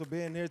For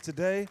being here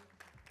today.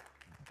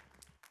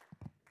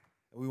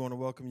 We want to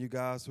welcome you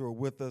guys who are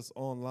with us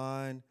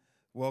online.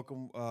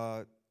 Welcome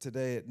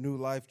today at New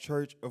Life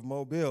Church of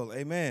Mobile.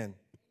 Amen.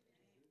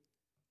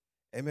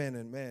 Amen.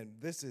 And man,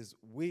 this is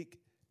week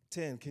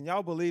 10. Can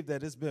y'all believe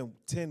that it's been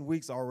 10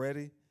 weeks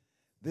already?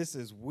 This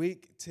is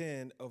week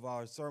 10 of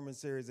our sermon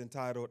series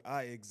entitled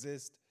I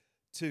Exist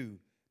Too.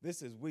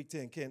 This is week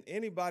 10. Can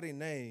anybody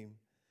name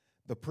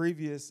the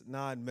previous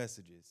 9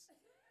 messages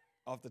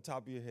off the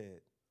top of your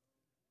head?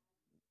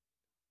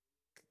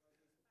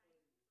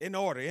 In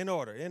order.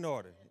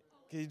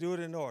 Can you do it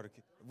in order?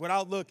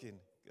 Without looking.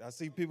 I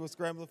see people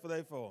scrambling for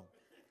their phone.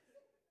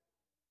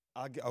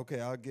 I'll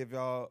give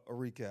y'all a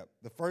recap.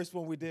 The first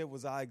one we did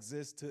was I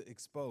exist to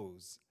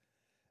expose.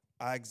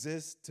 I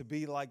exist to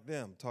be like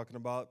them, talking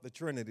about the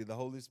Trinity, the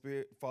Holy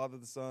Spirit, Father,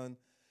 the Son,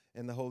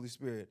 and the Holy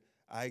Spirit.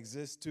 I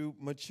exist to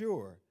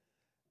mature,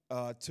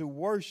 to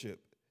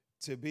worship,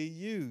 to be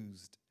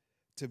used,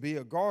 to be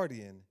a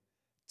guardian,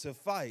 to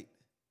fight,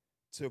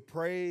 to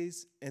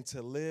praise, and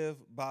to live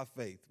by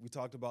faith. We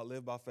talked about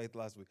live by faith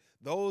last week.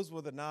 Those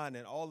were the 9,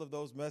 and all of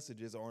those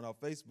messages are on our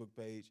Facebook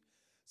page.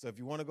 So if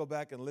you want to go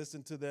back and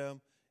listen to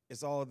them,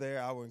 it's all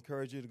there. I would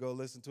encourage you to go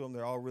listen to them.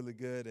 They're all really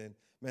good. And,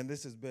 man,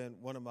 this has been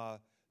one of my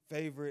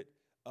favorite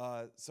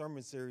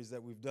sermon series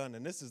that we've done.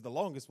 And this is the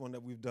longest one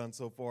that we've done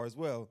so far as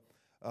well,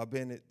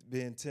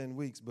 being 10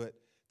 weeks. But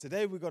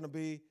today we're going to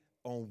be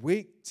on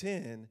week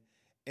 10.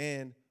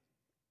 And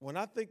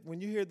when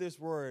you hear this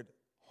word,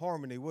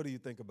 harmony, what do you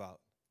think about?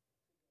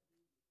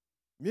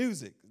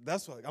 Music.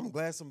 That's what I'm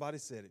glad somebody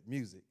said it.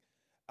 Music.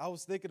 I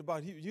was thinking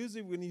about,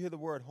 usually when you hear the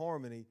word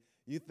harmony,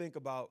 you think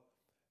about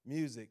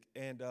music.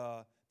 And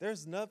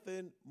there's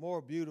nothing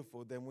more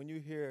beautiful than when you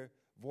hear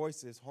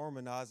voices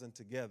harmonizing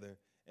together.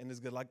 And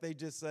it's good. Like they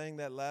just sang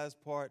that last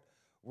part,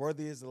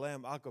 Worthy is the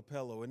Lamb a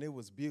cappella, and it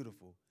was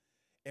beautiful.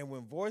 And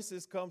when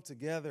voices come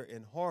together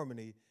in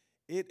harmony,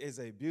 it is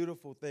a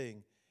beautiful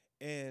thing.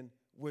 And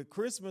with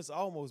Christmas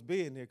almost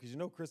being here, because you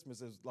know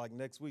Christmas is like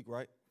next week,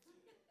 right?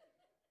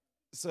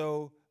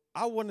 So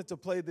I wanted to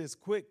play this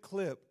quick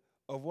clip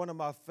of one of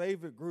my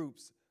favorite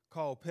groups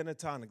called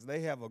Pentatonics.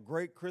 They have a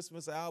great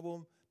Christmas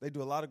album. They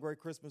do a lot of great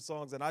Christmas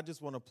songs, and I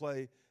just want to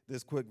play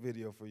this quick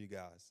video for you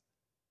guys.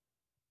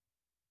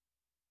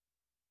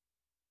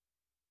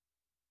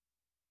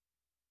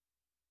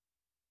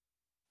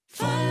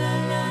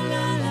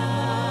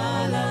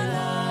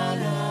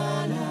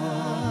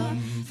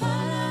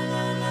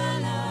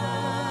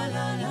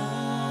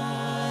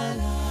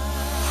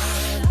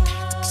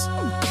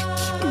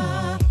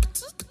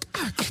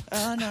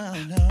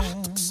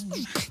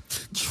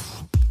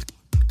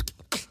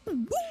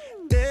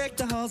 Deck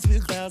the halls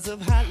with boughs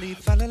of hot leaf,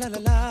 fa la la la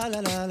la la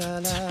la la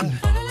la.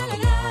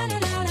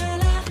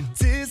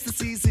 Tis the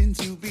season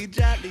to be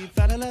jolly,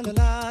 fa la la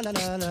la la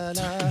la la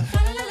la.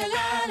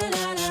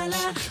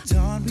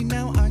 Dawn we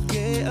now are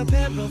gay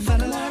apparel, fa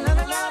la la la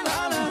la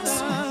la la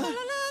la.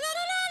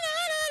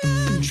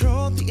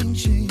 Control the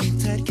ancient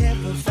Yuletide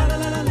carol, fa la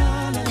la la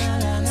la la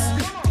la la.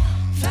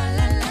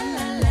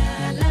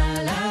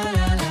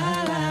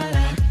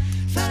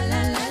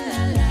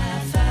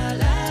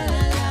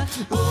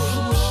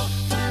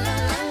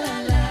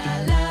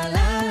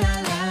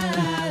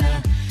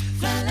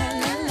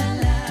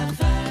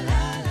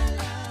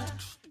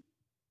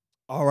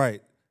 All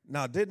right.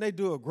 Now, didn't they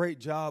do a great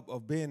job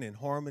of being in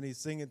harmony,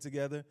 singing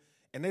together?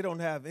 And they don't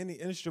have any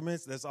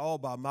instruments. That's all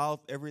by mouth,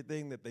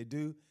 everything that they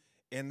do.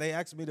 And they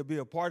asked me to be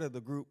a part of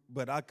the group,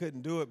 but I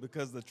couldn't do it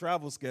because the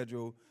travel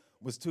schedule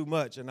was too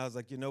much. And I was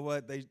like, you know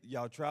what?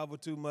 Y'all travel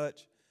too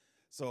much.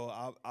 So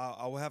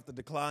I will have to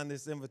decline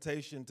this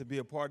invitation to be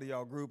a part of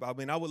y'all group. I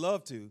mean, I would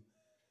love to.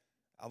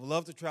 I would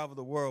love to travel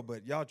the world,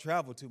 but y'all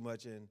travel too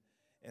much, and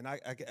I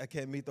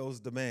can't meet those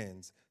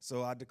demands.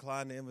 So I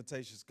declined the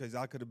invitations because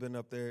I could have been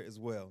up there as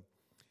well.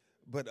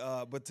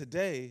 But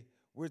today,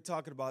 we're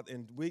talking about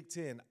in week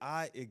 10,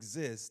 I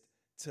exist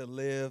to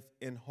live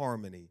in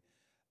harmony.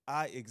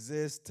 I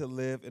exist to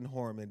live in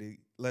harmony.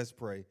 Let's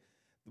pray.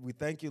 We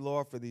thank you,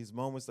 Lord, for these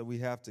moments that we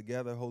have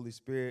together. Holy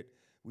Spirit,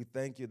 we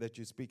thank you that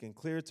you're speaking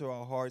clear to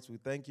our hearts. We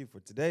thank you for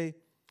today.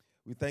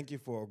 We thank you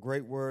for a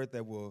great word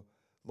that will,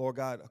 Lord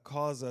God,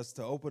 cause us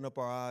to open up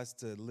our eyes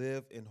to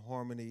live in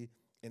harmony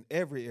in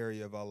every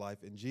area of our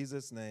life. In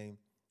Jesus' name,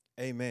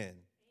 amen.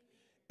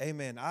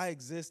 Amen. I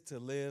exist to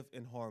live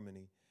in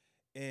harmony.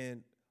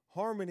 And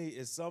harmony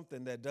is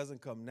something that doesn't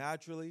come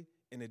naturally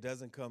and it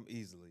doesn't come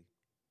easily.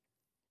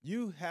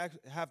 You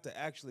have to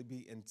actually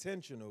be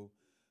intentional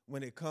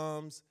when it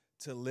comes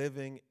to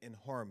living in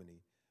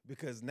harmony,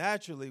 because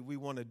naturally we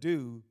want to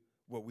do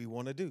what we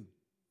want to do.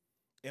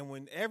 And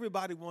when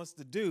everybody wants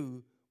to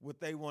do what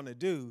they want to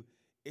do,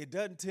 it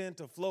doesn't tend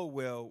to flow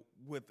well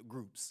with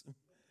groups.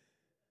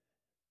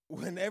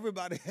 When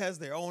everybody has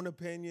their own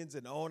opinions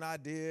and own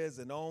ideas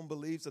and own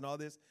beliefs and all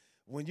this,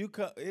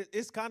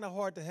 it's kind of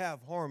hard to have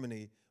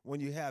harmony when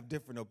you have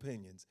different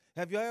opinions.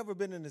 Have you ever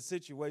been in a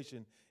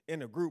situation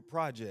in a group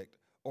project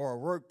or a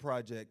work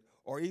project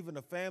or even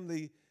a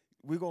family?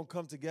 We're going to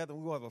come together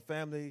and we're going to have a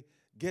family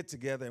get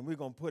together and we're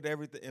going to put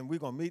everything and we're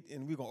going to meet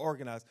and we're going to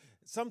organize.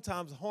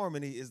 Sometimes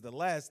harmony is the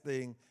last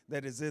thing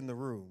that is in the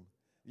room.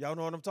 Y'all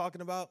know what I'm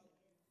talking about?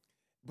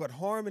 But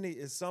harmony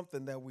is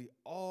something that we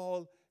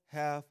all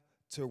have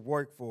to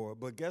work for.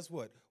 But guess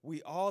what?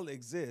 We all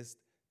exist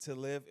to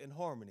live in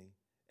harmony.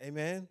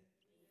 Amen?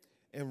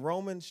 In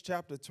Romans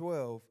chapter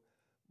 12,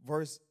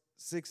 verse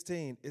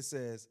 16, it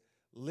says,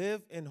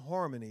 live in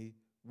harmony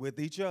with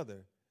each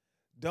other.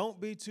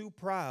 Don't be too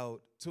proud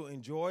to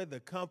enjoy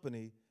the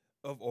company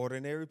of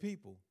ordinary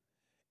people.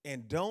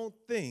 And don't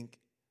think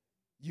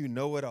you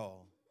know it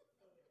all.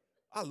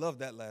 I love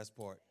that last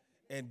part.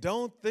 And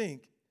don't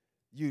think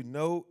you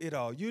know it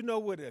all. You know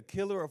what a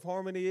killer of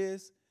harmony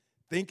is?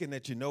 Thinking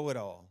that you know it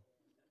all.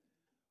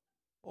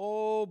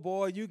 Oh,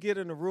 boy, you get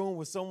in a room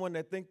with someone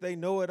that think they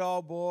know it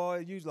all,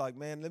 boy. You're like,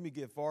 man, let me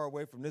get far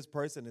away from this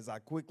person as I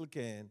quickly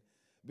can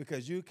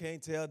because you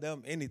can't tell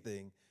them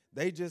anything.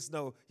 They just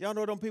know. Y'all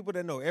know them people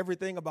that know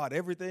everything about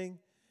everything?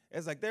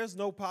 It's like there's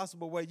no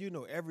possible way you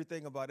know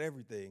everything about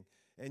everything.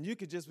 And you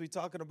could just be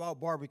talking about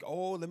barbecue.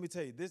 Oh, let me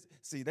tell you this.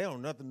 See, they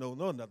don't know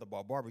nothing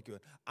about barbecue.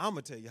 I'm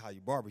going to tell you how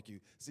you barbecue.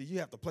 See, you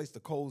have to place the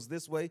coals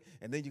this way,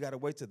 and then you got to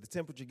wait till the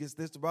temperature gets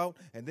this about,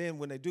 and then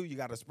when they do, you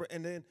got to spread.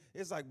 And then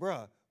it's like,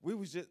 bruh, we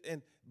was just,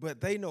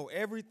 but they know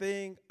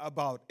everything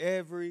about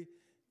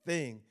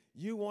everything.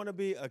 You want to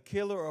be a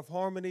killer of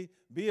harmony?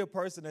 Be a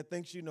person that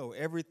thinks you know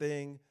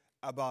everything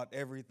about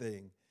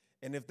everything.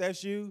 And if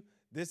that's you,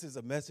 this is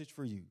a message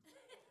for you.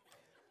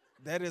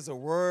 That is a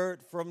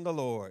word from the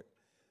Lord.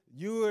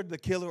 You are the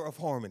killer of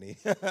harmony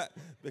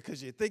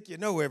because you think you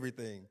know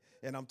everything.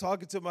 And I'm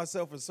talking to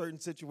myself in certain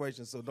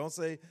situations, so don't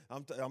say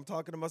I'm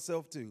talking to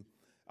myself too.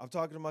 I'm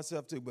talking to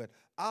myself too. But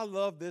I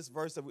love this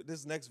verse,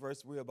 this next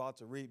verse we're about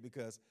to read,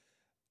 because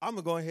I'm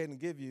going to go ahead and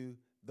give you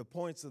the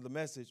points of the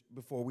message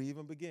before we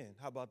even begin.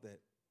 How about that?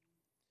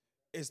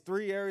 It's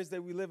 3 areas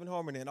that we live in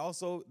harmony. And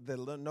also,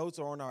 the notes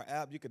are on our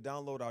app. You can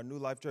download our New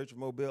Life Church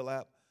mobile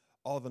app.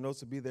 All the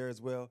notes will be there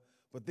as well.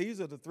 But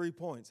these are the 3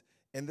 points.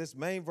 And this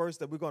main verse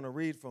that we're going to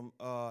read from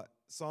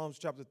Psalms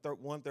chapter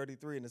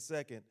 133 in a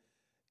second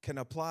can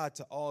apply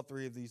to all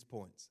 3 of these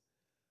points.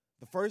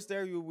 The first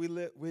area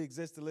we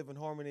exist to live in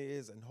harmony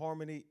is in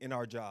harmony in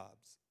our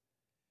jobs.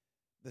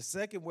 The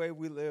second way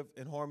we live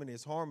in harmony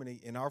is harmony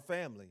in our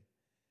family.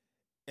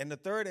 And the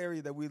third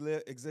area that we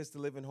exist to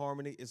live in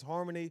harmony is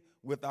harmony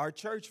with our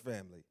church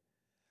family.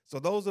 So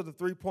those are the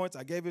 3 points.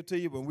 I gave it to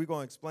you, but we're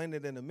going to explain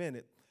it in a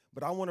minute.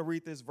 But I want to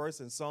read this verse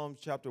in Psalms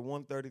chapter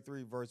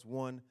 133, verse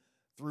 1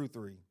 through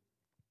 3.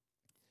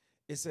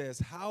 It says,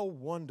 how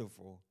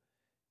wonderful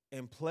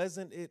and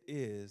pleasant it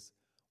is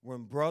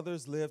when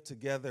brothers live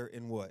together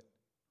in what?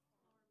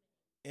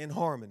 In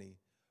harmony.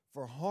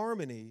 For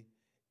harmony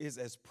is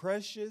as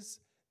precious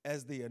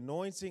as the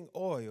anointing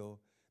oil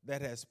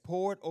that has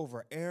poured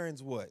over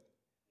Aaron's what?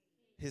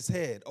 His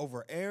head.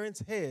 Over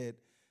Aaron's head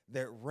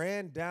that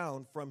ran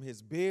down from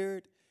his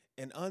beard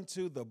and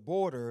unto the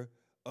border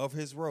of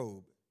his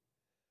robe.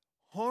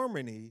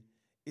 Harmony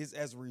is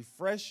as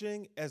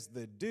refreshing as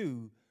the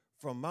dew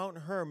from Mount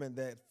Hermon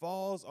that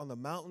falls on the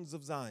mountains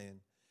of Zion.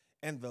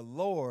 And the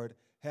Lord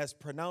has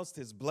pronounced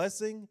his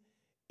blessing,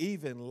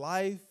 even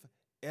life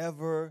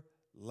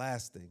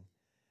everlasting.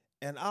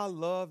 And I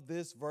love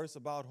this verse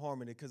about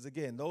harmony because,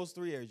 again, those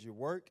 3 areas, your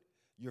work,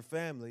 your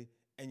family,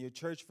 and your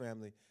church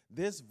family,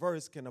 this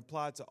verse can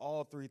apply to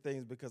all 3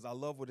 things because I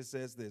love what it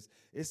says this.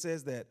 It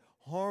says that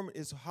harmony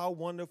is how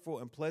wonderful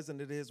and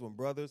pleasant it is when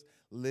brothers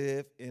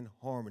live in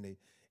harmony.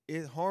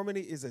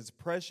 Harmony is as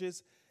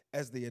precious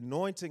as the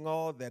anointing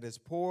oil that is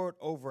poured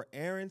over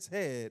Aaron's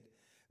head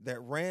that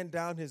ran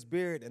down his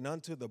beard and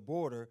unto the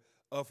border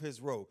of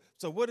his robe.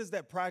 So what does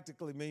that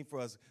practically mean for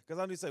us?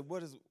 Because I need to say,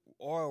 what is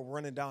oil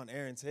running down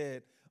Aaron's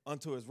head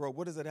unto his robe?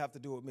 What does it have to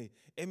do with me?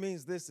 It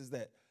means this is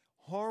that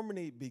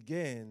harmony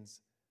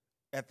begins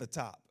at the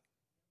top.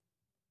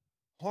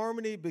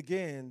 Harmony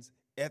begins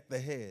at the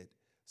head.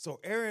 So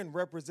Aaron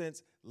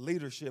represents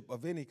leadership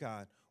of any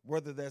kind,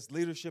 whether that's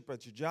leadership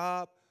at your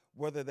job,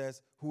 whether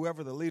that's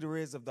whoever the leader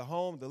is of the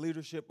home, the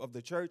leadership of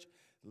the church.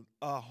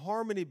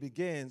 Harmony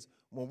begins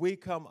when we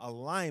come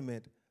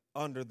alignment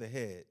under the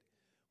head.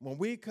 When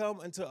we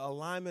come into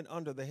alignment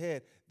under the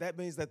head, that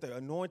means that the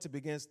anointing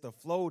begins to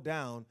flow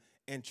down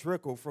and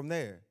trickle from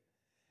there.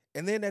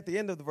 And then at the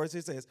end of the verse,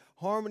 it says,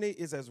 harmony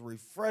is as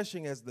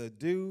refreshing as the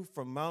dew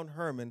from Mount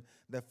Hermon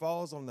that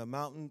falls on the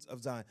mountains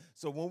of Zion.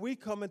 So when we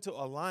come into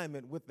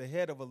alignment with the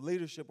head of a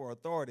leadership or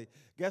authority,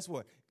 guess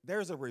what?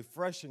 There's a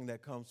refreshing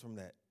that comes from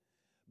that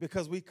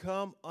because we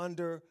come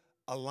under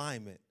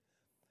alignment.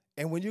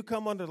 And when you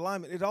come under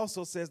alignment, it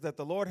also says that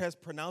the Lord has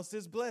pronounced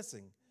his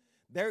blessing.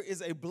 There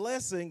is a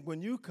blessing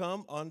when you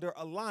come under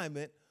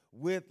alignment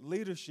with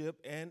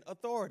leadership and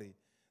authority.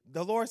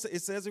 The Lord,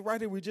 it says it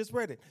right here, we just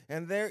read it.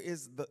 And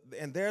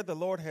there the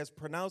Lord has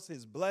pronounced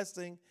his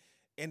blessing,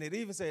 and it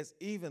even says,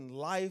 even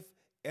life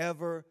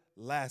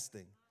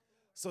everlasting.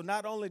 So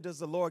not only does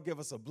the Lord give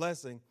us a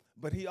blessing,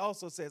 but he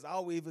also says, I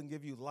will even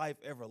give you life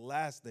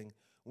everlasting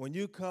when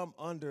you come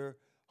under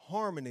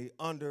harmony,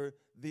 under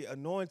the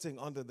anointing,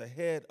 under the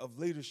head of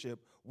leadership,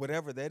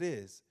 whatever that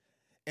is.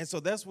 And so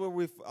that's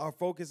where our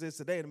focus is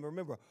today. And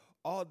remember,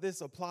 all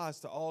this applies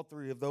to all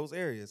three of those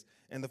areas.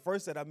 And the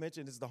first that I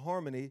mentioned is the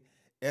harmony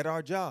at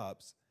our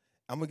jobs.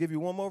 I'm going to give you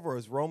one more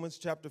verse, Romans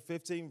chapter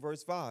 15,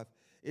 verse 5.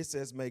 It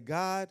says, may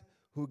God,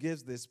 who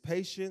gives this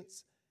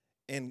patience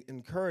and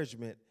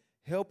encouragement,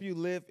 help you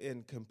live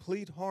in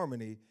complete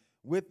harmony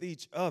with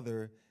each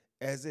other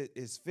as it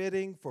is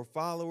fitting for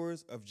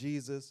followers of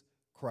Jesus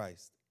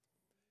Christ.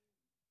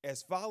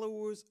 As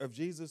followers of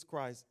Jesus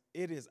Christ,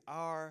 it is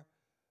our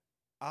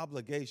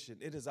obligation,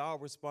 it is our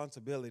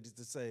responsibility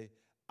to say,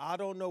 I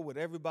don't know what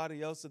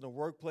everybody else in the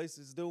workplace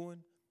is doing.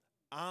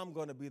 I'm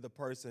going to be the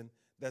person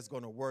that's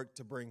going to work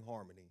to bring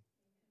harmony.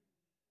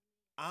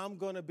 I'm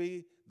going to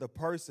be the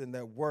person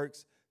that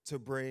works to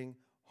bring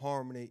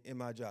harmony in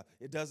my job.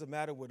 It doesn't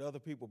matter what other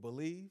people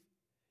believe.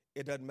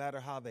 It doesn't matter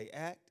how they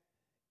act.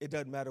 It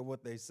doesn't matter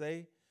what they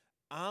say.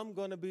 I'm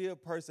going to be a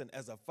person,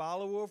 as a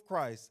follower of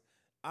Christ,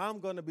 I'm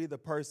going to be the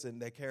person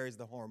that carries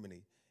the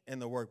harmony in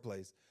the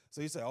workplace. So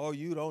you say, oh,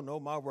 you don't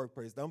know my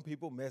workplace. Them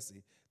people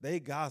messy.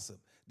 They gossip.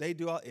 They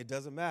do all. It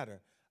doesn't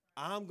matter.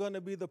 I'm going to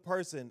be the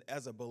person,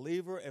 as a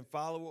believer and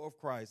follower of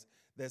Christ,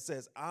 that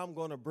says I'm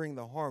going to bring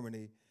the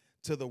harmony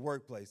to the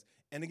workplace.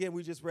 And again,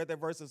 we just read that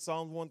verse in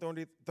Psalms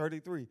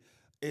 133.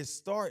 It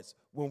starts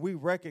when we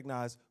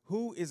recognize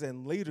who is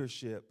in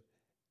leadership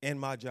in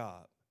my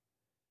job.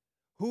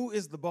 Who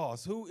is the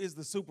boss? Who is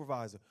the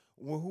supervisor?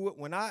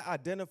 When I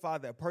identify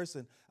that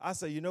person, I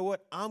say, you know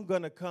what? I'm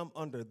going to come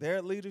under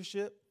their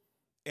leadership.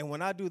 And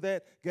when I do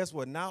that, guess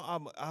what?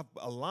 Now I've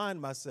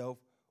aligned myself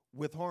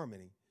with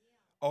harmony.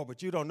 Yeah. Oh,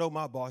 but you don't know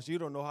my boss. You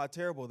don't know how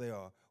terrible they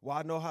are. Well,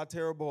 I know how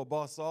terrible a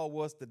boss Saul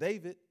was to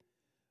David.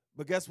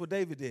 But guess what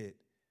David did?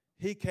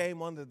 He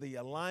came under the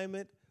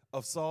alignment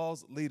of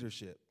Saul's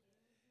leadership.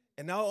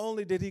 And not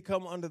only did he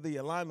come under the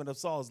alignment of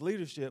Saul's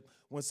leadership,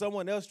 when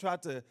someone else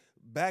tried to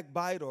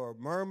backbite or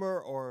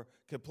murmur or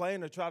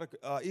complain or try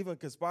to even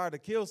conspire to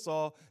kill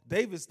Saul,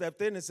 David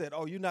stepped in and said,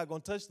 oh, you're not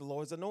going to touch the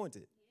Lord's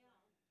anointed.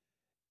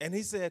 Yeah. And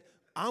he said,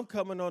 I'm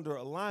coming under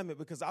alignment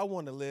because I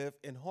want to live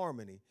in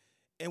harmony.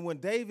 And when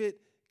David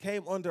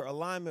came under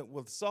alignment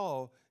with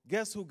Saul,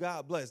 guess who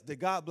God blessed? Did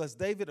God bless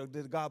David or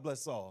did God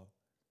bless Saul?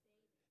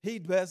 He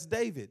blessed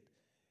David.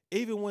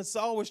 Even when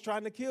Saul was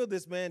trying to kill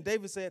this man,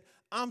 David said,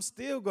 I'm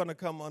still going to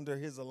come under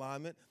his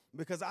alignment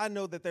because I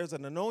know that there's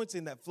an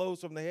anointing that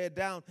flows from the head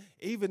down,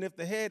 even if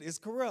the head is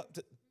corrupt.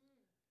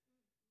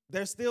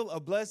 There's still a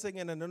blessing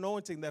and an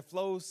anointing that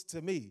flows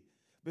to me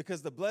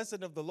because the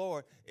blessing of the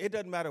Lord, it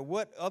doesn't matter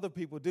what other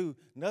people do,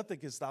 nothing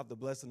can stop the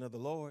blessing of the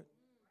Lord.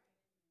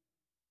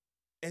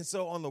 And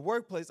so on the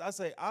workplace, I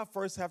say I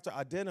first have to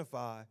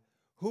identify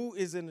who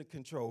is in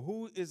control,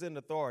 who is in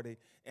authority,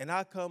 and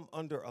I come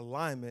under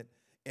alignment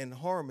and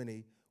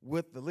harmony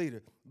with the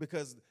leader.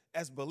 Because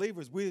as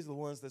believers, we're the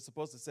ones that's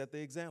supposed to set the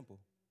example.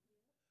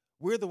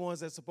 We're the ones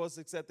that's supposed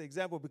to set the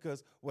example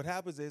because what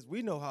happens is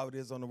we know how it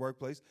is on the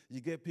workplace.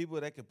 You get people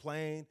that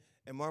complain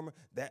and murmur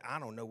that I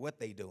don't know what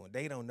they doing.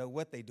 They don't know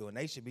what they doing.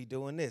 They should be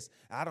doing this.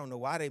 I don't know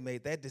why they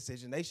made that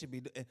decision. They should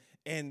be.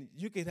 And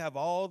you can have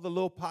all the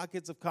little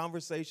pockets of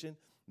conversation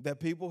that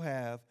people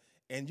have,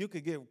 and you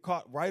could get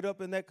caught right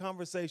up in that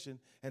conversation.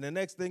 And the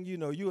next thing you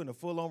know, you're in a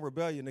full-on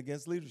rebellion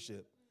against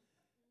leadership.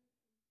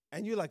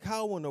 And you're like,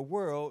 how in the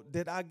world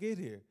did I get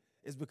here?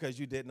 It's because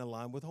you didn't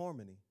align with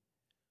harmony.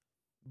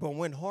 But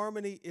when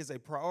harmony is a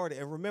priority,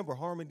 and remember,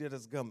 harmony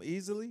doesn't come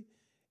easily,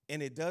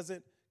 and it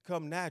doesn't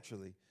come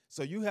naturally.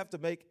 So you have to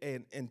make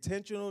an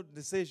intentional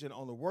decision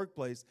on the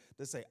workplace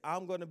to say,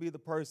 I'm going to be the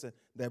person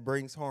that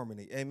brings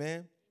harmony.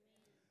 Amen?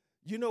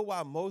 You know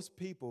why most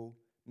people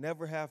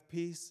never have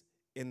peace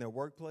in their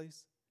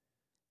workplace?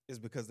 Is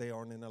because they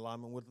aren't in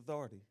alignment with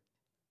authority.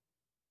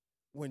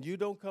 When you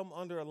don't come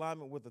under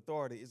alignment with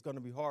authority, it's going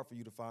to be hard for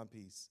you to find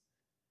peace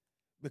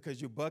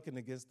because you're bucking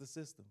against the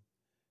system.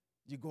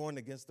 You're going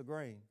against the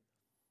grain.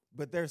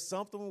 But there's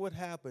something what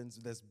happens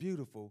that's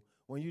beautiful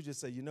when you just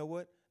say, you know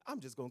what? I'm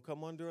just going to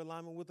come under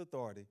alignment with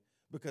authority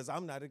because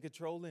I'm not in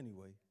control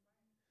anyway.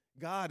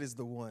 God is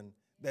the one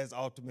that's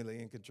ultimately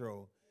in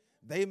control.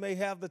 They may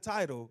have the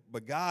title,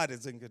 but God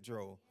is in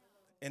control.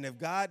 And if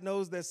God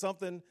knows that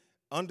something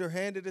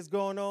underhanded is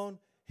going on,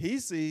 he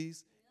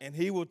sees and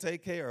he will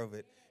take care of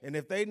it. And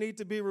if they need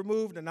to be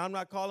removed, and I'm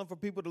not calling for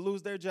people to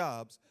lose their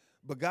jobs,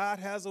 but God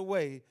has a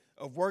way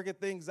of working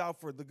things out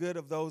for the good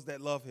of those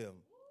that love him.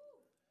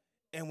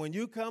 And when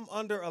you come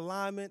under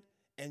alignment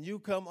and you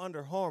come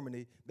under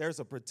harmony,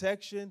 there's a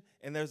protection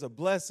and there's a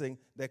blessing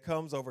that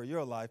comes over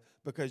your life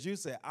because you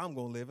say, I'm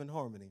going to live in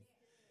harmony.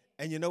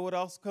 And you know what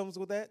else comes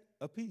with that?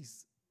 A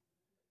peace.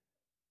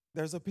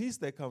 There's a peace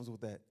that comes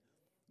with that.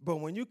 But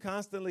when you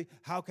constantly,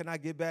 how can I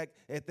get back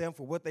at them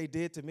for what they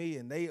did to me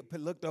and they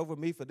looked over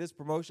me for this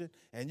promotion,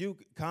 and you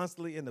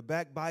constantly in the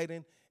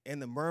backbiting and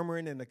the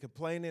murmuring and the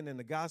complaining and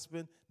the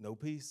gossiping, no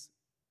peace.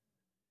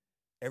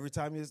 Every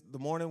time it's the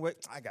morning, wait,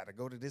 I got to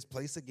go to this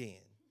place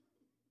again.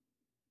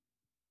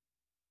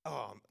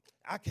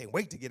 I can't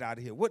wait to get out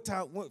of here. What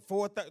time?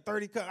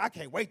 4:30? I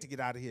can't wait to get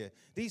out of here.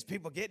 These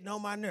people getting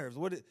on my nerves.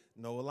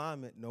 No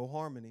alignment, no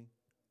harmony.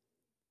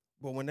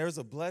 But when there's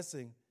a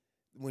blessing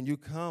when you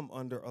come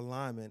under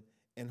alignment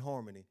and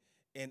harmony.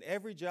 In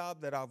every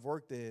job that I've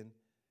worked in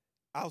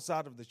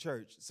outside of the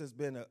church, since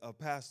being a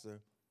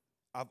pastor,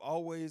 I've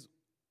always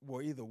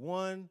were either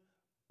one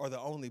or the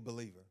only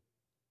believer.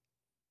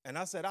 And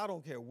I said, I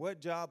don't care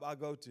what job I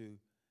go to.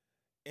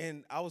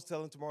 And I was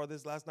telling Tomorrow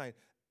this last night.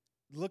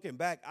 Looking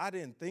back, I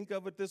didn't think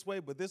of it this way,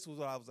 but this was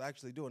what I was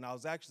actually doing. I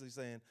was actually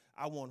saying,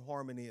 I want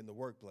harmony in the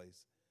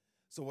workplace.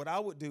 So what I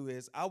would do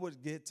is I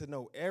would get to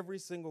know every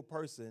single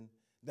person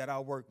that I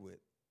work with,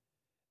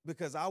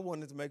 because I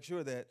wanted to make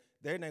sure that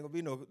there ain't going to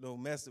be no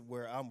mess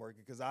where I'm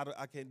working, because I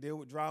can't deal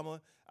with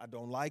drama. I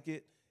don't like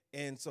it.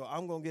 And so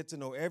I'm going to get to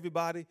know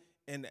everybody.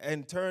 And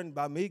in turn,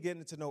 by me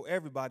getting to know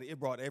everybody, it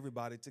brought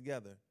everybody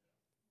together.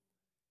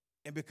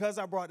 And because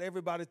I brought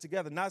everybody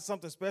together, not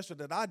something special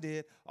that I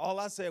did,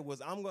 all I said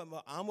was,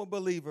 I'm a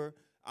believer,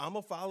 I'm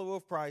a follower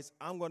of Christ,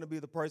 I'm going to be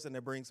the person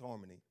that brings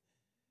harmony.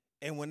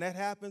 And when that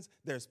happens,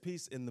 there's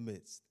peace in the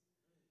midst.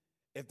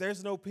 If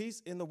there's no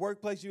peace in the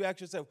workplace, you ask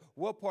yourself,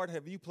 what part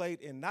have you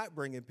played in not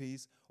bringing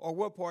peace, or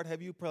what part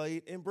have you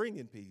played in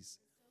bringing peace?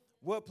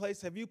 What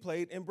place have you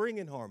played in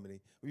bringing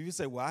harmony? If you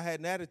say, well, I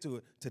had an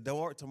attitude,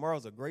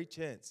 tomorrow's a great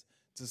chance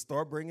to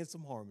start bringing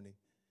some harmony.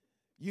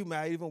 You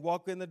might even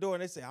walk in the door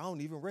and they say, I don't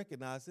even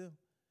recognize him.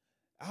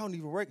 I don't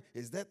even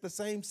recognize. Is that the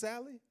same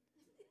Sally?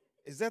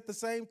 Is that the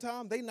same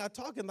Tom? They not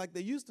talking like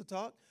they used to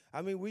talk.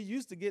 I mean, we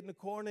used to get in the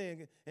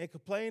corner and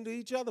complain to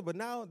each other, but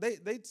now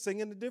they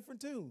singing a different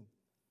tune.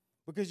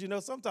 Because,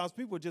 sometimes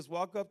people just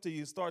walk up to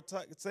you, start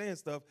saying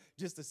stuff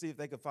just to see if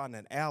they can find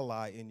an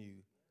ally in you.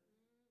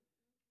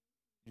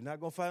 You're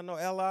not going to find no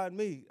ally in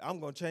me. I'm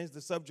going to change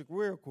the subject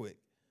real quick.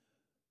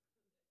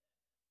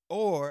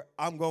 Or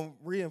I'm going to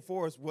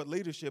reinforce what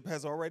leadership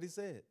has already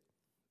said.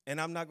 And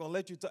I'm not going to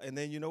let you talk. And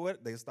then you know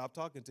what? They stop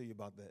talking to you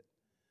about that.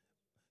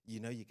 You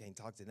can't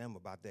talk to them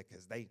about that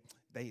because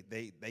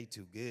they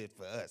too good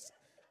for us.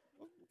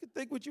 You can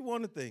think what you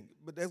want to think,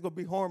 but there's going to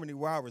be harmony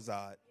where I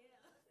reside.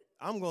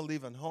 I'm going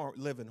to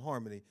live in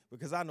harmony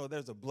because I know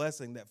there's a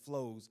blessing that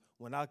flows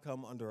when I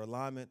come under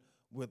alignment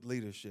with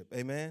leadership.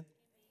 Amen?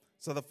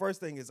 So the first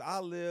thing is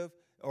I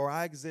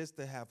exist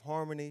to have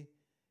harmony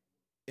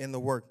in the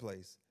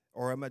workplace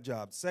or at my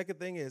job. Second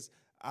thing is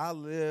I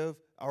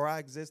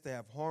exist to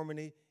have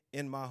harmony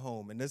in my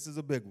home. And this is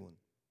a big one.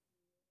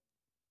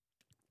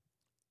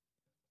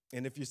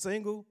 And if you're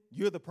single,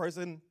 you're the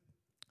person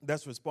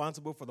that's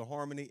responsible for the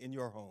harmony in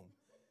your home.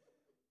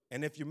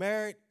 And if you're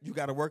married, you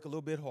got to work a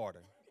little bit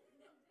harder.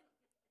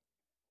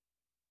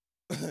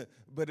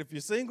 But if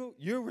you're single,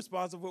 you're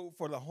responsible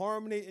for the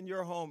harmony in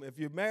your home. If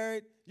you're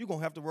married, you're going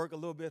to have to work a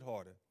little bit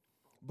harder.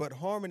 But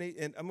harmony,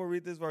 and I'm going to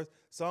read this verse,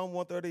 Psalm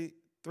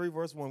 133,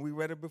 verse 1. We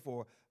read it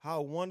before.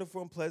 How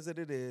wonderful and pleasant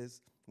it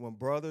is when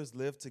brothers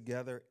live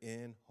together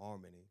in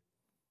harmony.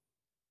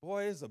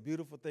 Boy, it's a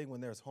beautiful thing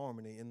when there's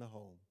harmony in the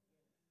home.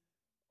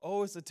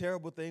 Oh, it's a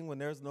terrible thing when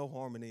there's no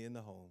harmony in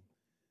the home.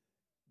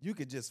 You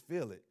could just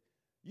feel it.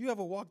 You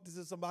ever walked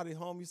into somebody's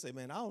home, you say,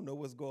 man, I don't know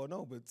what's going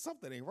on, but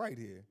something ain't right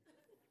here.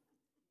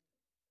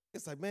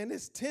 It's like, man,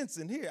 it's tense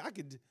in here. I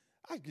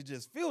could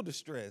just feel the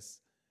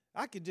stress.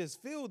 I could just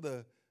feel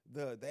the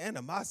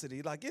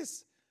animosity. Like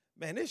it's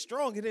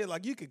strong in here.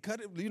 Like you could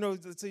cut it,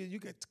 you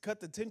could cut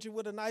the tension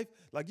with a knife.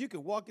 Like you could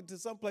walk into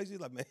some place, you're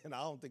like, man,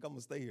 I don't think I'm gonna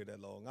stay here that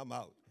long. I'm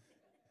out.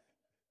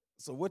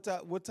 So what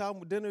time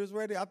dinner is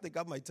ready? I think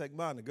I might take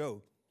mine to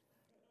go.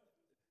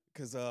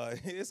 Because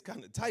it's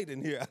kind of tight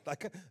in here.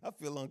 I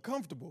feel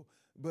uncomfortable.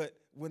 But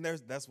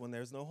that's when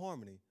there's no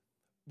harmony.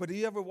 But have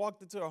you ever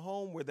walked into a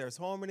home where there's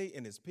harmony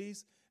and it's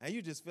peace, and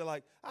you just feel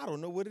like, I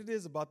don't know what it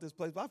is about this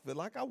place, but I feel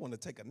like I want to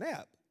take a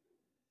nap.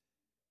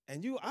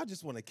 And I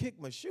just want to kick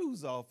my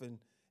shoes off, and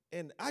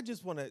I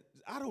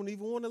don't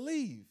even want to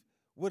leave.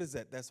 What is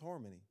that? That's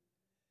harmony.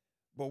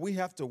 But we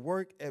have to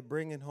work at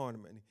bringing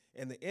harmony.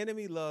 And the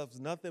enemy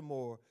loves nothing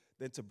more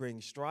than to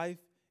bring strife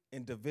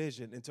and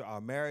division into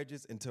our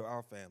marriages, into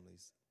our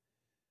families.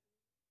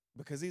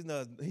 Because he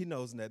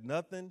knows that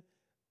nothing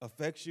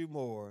affects you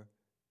more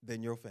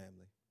than your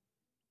family.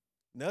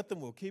 Nothing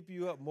will keep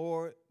you up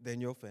more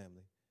than your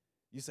family.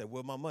 You say,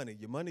 well, my money.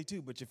 Your money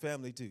too, but your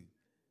family too.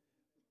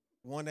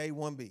 1A,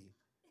 1B.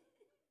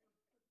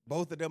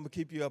 Both of them will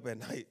keep you up at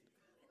night.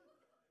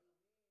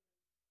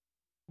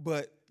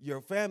 But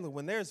your family,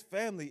 when there's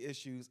family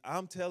issues,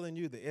 I'm telling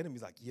you, the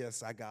enemy's like,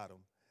 yes, I got him.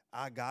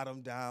 I got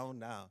him down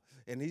now.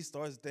 And he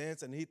starts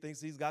dancing, and he thinks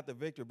he's got the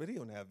victory, but he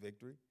don't have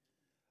victory.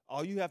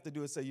 All you have to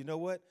do is say, you know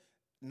what?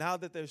 Now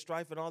that there's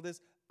strife and all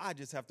this, I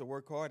just have to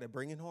work hard at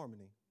bringing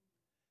harmony.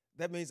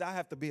 That means I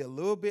have to be a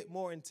little bit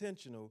more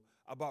intentional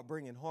about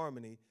bringing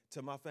harmony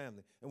to my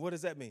family. And what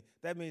does that mean?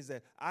 That means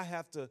that I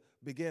have to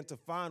begin to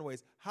find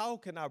ways, how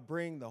can I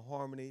bring the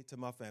harmony to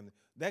my family?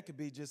 That could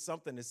be just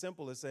something as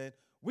simple as saying,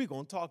 we're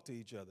going to talk to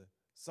each other.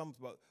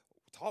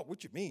 Talk,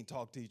 what you mean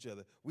talk to each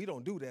other? We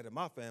don't do that in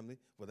my family.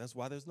 Well, that's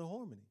why there's no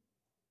harmony.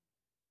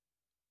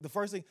 The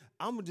first thing,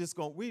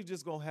 we're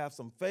just going to have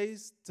some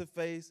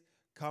face-to-face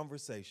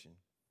conversation.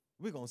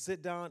 We're going to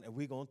sit down and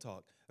we're going to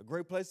talk. A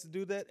great place to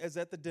do that is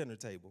at the dinner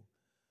table,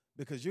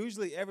 because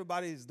usually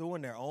everybody is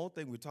doing their own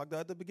thing. We talked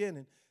about at the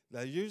beginning.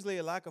 There's usually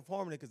a lack of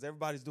harmony because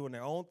everybody's doing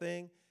their own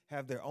thing,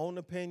 have their own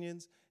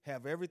opinions,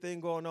 have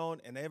everything going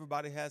on, and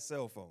everybody has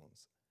cell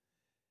phones.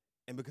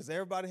 And because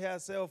everybody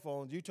has cell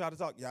phones, you try to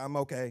talk, yeah, I'm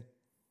okay.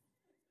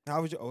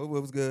 How was your, oh,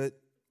 it was good.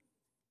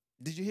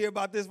 Did you hear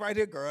about this right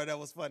here? Girl, that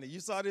was funny. You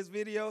saw this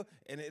video?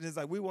 And it is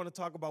like we want to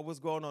talk about what's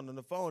going on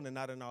the phone and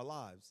not in our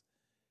lives.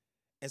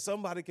 And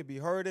somebody could be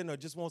hurting or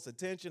just wants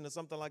attention or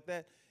something like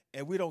that,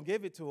 and we don't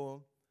give it to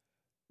them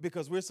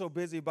because we're so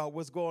busy about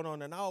what's going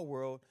on in our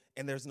world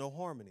and there's no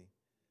harmony.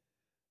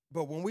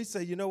 But when we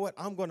say, you know what,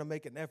 I'm going to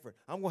make an effort.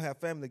 I'm going to have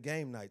family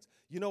game nights.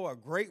 You know a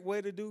great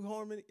way to do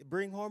harmony,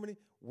 bring harmony?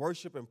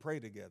 Worship and pray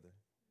together.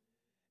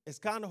 It's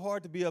kind of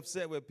hard to be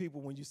upset with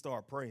people when you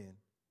start praying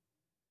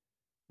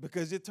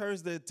because it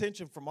turns the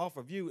attention from off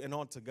of you and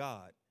onto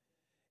God.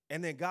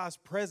 And then God's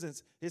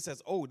presence, it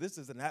says, oh, this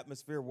is an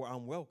atmosphere where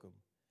I'm welcome.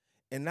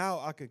 And now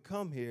I can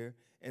come here,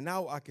 and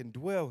now I can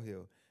dwell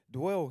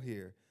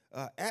here.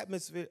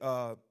 Atmosphere.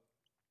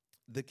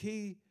 The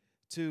key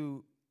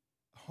to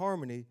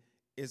harmony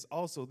is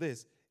also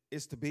this: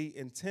 is to be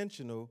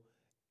intentional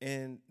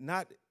and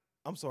not.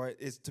 I'm sorry.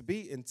 Is to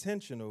be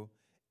intentional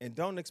and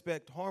don't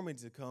expect harmony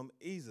to come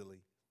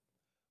easily.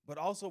 But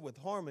also with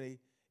harmony,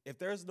 if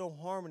there's no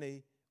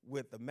harmony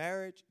with the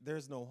marriage,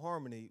 there's no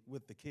harmony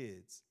with the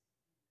kids.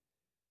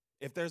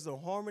 If there's no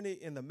harmony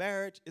in the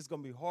marriage, it's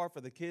going to be hard for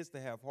the kids to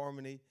have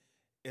harmony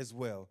as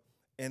well.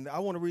 And I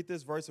want to read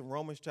this verse in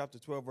Romans chapter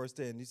 12, verse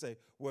 10. You say,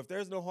 well, if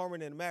there's no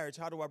harmony in marriage,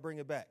 how do I bring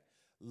it back?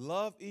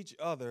 Love each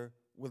other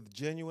with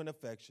genuine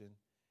affection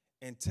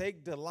and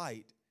take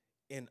delight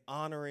in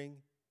honoring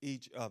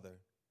each other.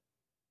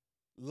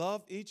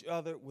 Love each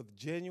other with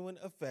genuine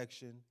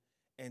affection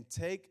and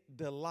take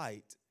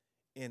delight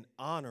in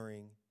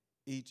honoring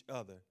each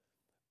other.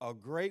 A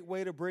great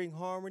way to bring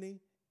harmony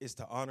is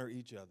to honor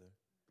each other.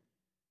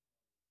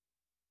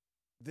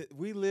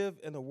 We live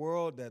in a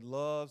world that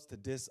loves to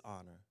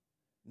dishonor.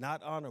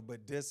 Not honor,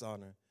 but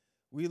dishonor.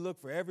 We look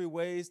for every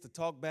ways to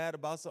talk bad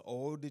about some.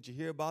 Oh, did you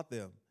hear about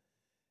them?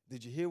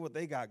 Did you hear what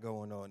they got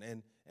going on?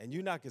 And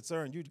you're not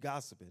concerned, you're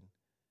gossiping.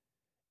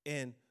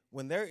 And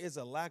when there is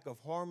a lack of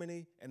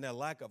harmony and a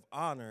lack of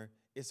honor,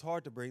 it's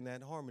hard to bring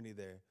that harmony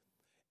there.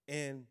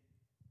 And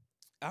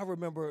I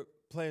remember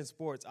playing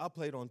sports. I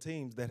played on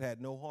teams that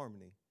had no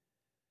harmony.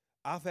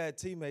 I've had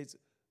teammates,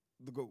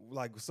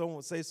 like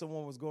someone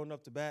was going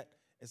up to bat,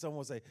 and someone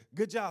would say,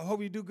 good job,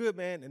 hope you do good,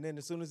 man. And then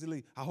as soon as he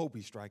leaves, I hope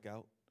he strike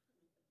out.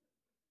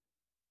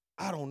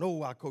 I don't know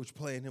why coach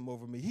playing him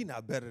over me. He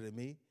not better than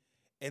me.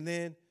 And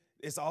then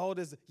it's all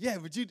this, yeah,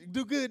 but you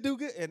do good.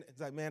 And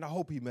it's like, man, I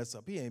hope he mess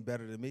up. He ain't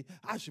better than me.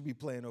 I should be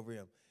playing over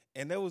him.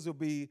 And those will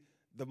be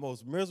the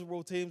most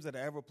miserable teams that I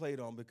ever played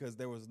on because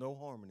there was no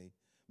harmony,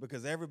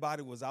 because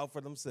everybody was out for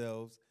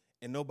themselves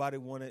and nobody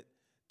wanted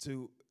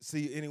to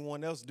see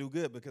anyone else do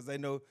good because they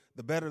know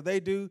the better they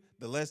do,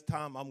 the less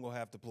time I'm going to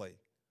have to play.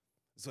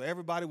 So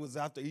everybody was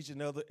after each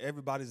other,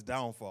 everybody's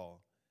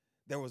downfall.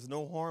 There was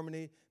no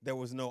harmony, there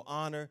was no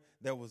honor,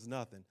 there was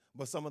nothing.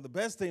 But some of the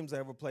best teams I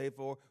ever played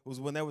for was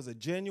when there was a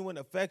genuine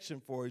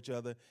affection for each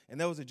other, and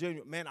there was a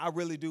genuine, man, I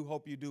really do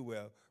hope you do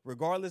well.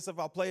 Regardless if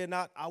I play or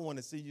not, I want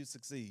to see you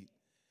succeed.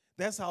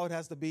 That's how it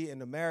has to be in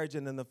the marriage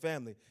and in the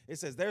family. It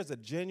says there's a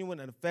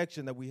genuine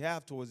affection that we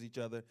have towards each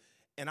other,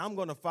 and I'm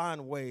going to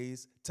find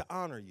ways to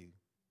honor you.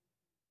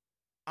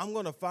 I'm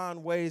going to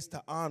find ways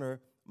to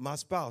honor my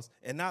spouse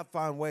and not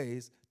find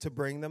ways to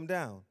bring them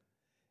down.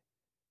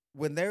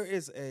 When there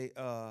is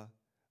a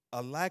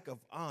lack of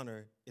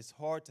honor, it's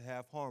hard to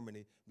have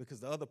harmony because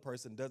the other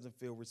person doesn't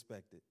feel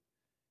respected.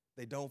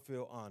 They don't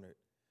feel honored.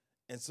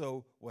 And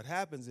so what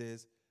happens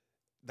is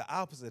the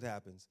opposite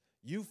happens.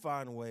 You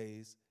find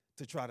ways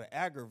to try to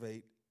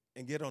aggravate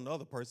and get on the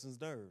other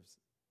person's nerves.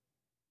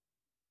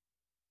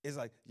 It's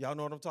like, y'all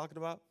know what I'm talking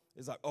about?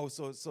 It's like, oh,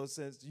 so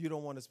since you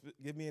don't want to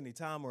give me any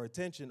time or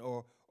attention,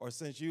 or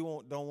since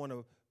you don't want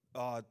to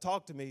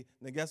talk to me,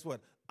 then guess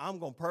what? I'm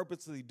going to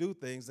purposely do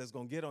things that's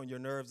going to get on your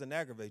nerves and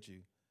aggravate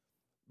you.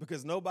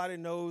 Because nobody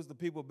knows the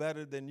people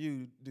better than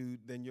you do.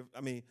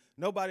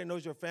 Nobody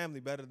knows your family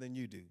better than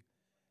you do.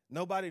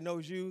 Nobody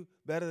knows you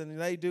better than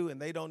they do, and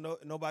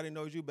nobody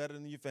knows you better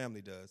than your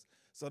family does.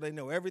 So they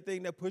know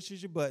everything that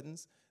pushes your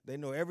buttons. They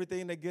know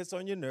everything that gets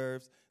on your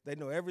nerves. They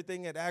know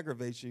everything that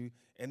aggravates you,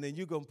 and then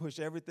you're going to push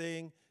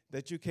everything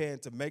that you can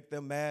to make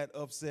them mad,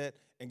 upset,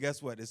 and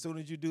guess what? As soon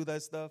as you do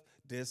that stuff,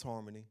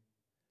 disharmony.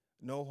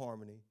 No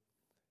harmony.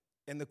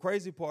 And the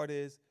crazy part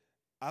is,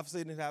 I've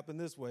seen it happen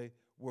this way,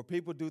 where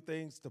people do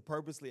things to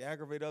purposely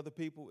aggravate other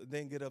people and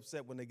then get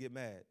upset when they get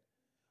mad.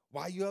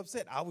 Why are you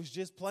upset? I was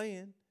just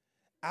playing.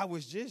 I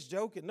was just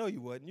joking. No,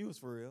 you wasn't. You was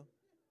for real.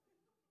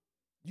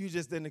 You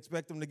just didn't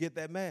expect them to get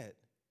that mad.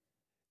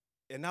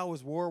 And now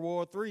it's World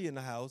War III in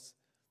the house,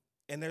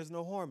 and there's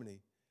no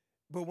harmony.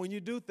 But when you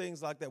do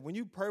things like that, when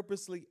you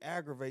purposely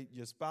aggravate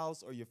your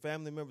spouse or your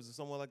family members or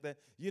someone like that,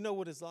 you know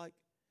what it's like?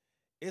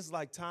 It's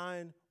like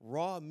tying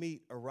raw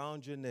meat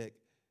around your neck,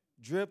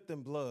 dripped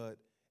in blood,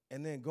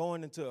 and then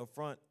going into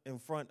in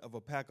front of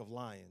a pack of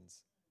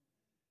lions.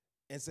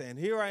 and saying,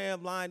 here I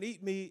am lying,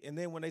 eat me. And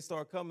then when they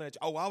start coming at you,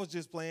 oh, I was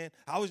just playing.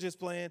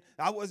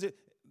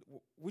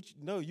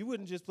 No, you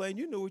wasn't just playing.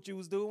 You knew what you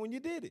was doing when you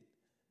did it.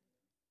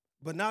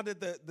 But now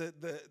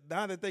that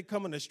now that they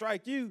coming to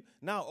strike you,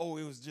 now, oh,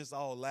 it was just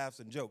all laughs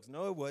and jokes.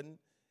 No, it wasn't.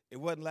 It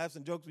wasn't laughs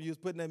and jokes when you was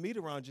putting that meat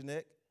around your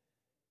neck.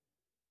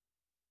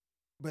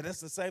 But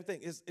that's the same thing.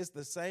 It's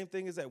the same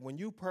thing as that when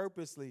you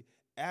purposely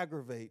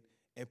aggravate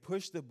and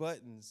push the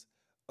buttons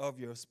of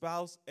your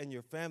spouse and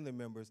your family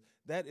members,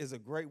 that is a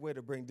great way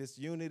to bring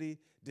disunity,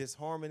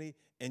 disharmony,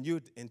 and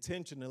you're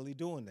intentionally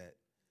doing that.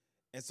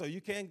 And so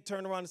you can't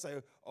turn around and say,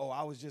 oh,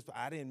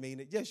 I didn't mean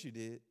it. Yes, you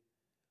did.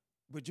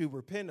 But you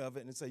repent of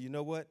it and say, you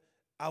know what?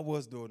 I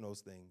was doing those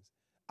things.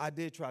 I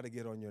did try to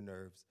get on your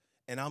nerves,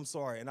 and I'm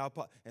sorry.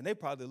 And they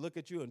probably look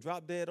at you and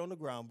drop dead on the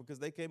ground because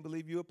they can't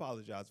believe you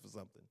apologized for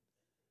something.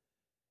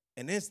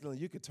 And instantly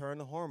you could turn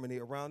the harmony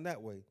around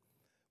that way.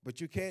 But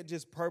you can't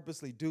just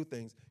purposely do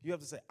things. You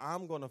have to say,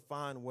 I'm going to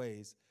find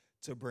ways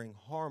to bring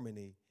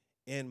harmony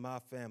in my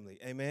family.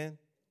 Amen?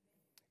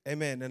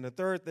 Amen. And the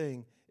third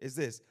thing is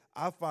this.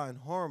 I find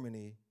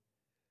harmony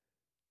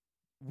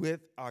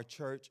with our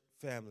church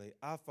family.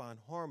 I find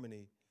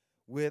harmony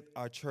with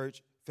our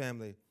church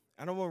family.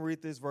 And I want to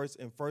read this verse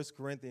in 1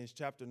 Corinthians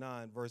chapter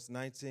 9, verse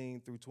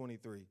 19 through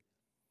 23.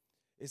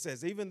 It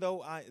says,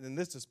 and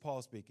this is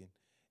Paul speaking,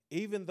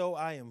 even though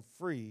I am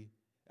free,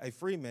 a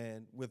free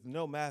man with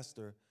no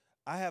master,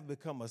 I have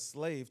become a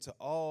slave to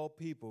all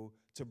people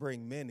to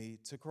bring many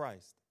to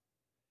Christ.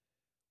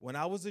 When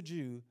I was a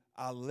Jew,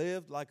 I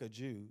lived like a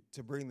Jew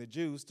to bring the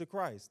Jews to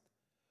Christ.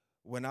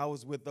 When I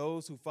was with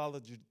those who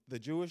followed the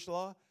Jewish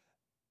law,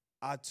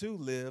 I too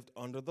lived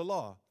under the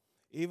law.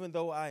 Even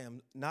though I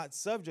am not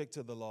subject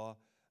to the law,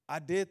 I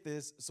did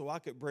this so I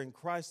could bring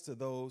Christ to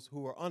those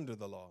who are under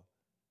the law.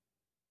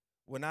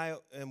 When I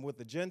am with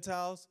the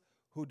Gentiles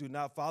who do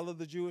not follow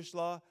the Jewish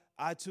law,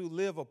 I too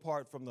live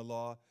apart from the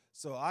law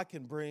so I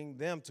can bring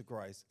them to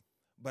Christ.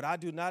 But I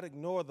do not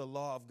ignore the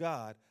law of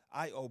God.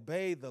 I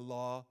obey the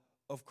law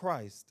of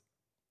Christ.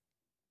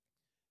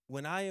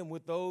 When I am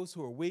with those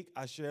who are weak,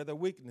 I share their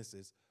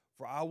weaknesses,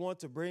 for I want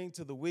to bring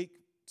to the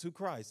weak to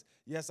Christ.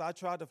 Yes, I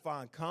try to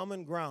find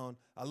common ground.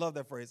 I love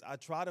that phrase. I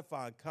try to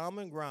find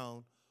common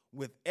ground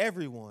with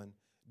everyone,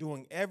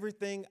 doing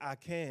everything I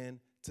can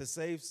to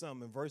save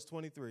some. In verse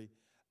 23,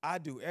 I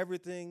do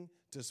everything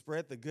to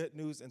spread the good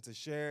news and to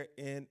share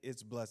in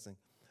its blessing.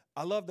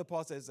 I love that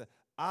Paul says,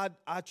 I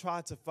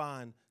try to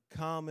find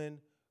common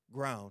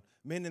ground,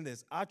 meaning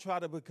this, I try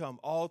to become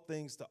all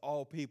things to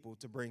all people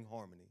to bring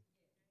harmony.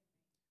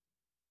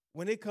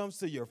 When it comes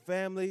to your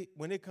family,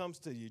 when it comes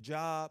to your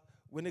job,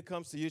 when it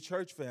comes to your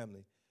church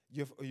family,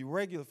 your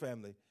regular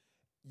family,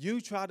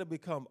 you try to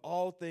become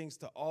all things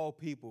to all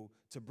people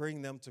to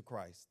bring them to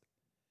Christ.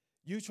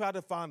 You try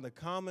to find the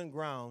common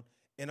ground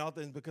in all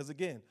things because,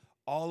 again,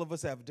 all of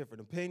us have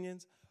different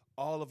opinions.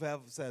 All of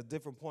us have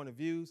different point of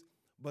views.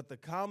 But the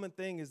common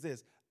thing is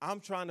this.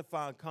 I'm trying to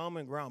find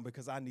common ground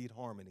because I need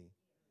harmony.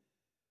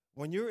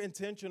 When you're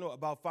intentional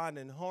about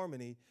finding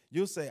harmony,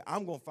 you'll say,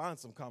 I'm going to find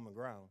some common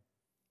ground.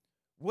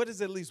 What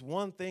is at least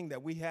one thing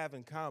that we have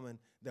in common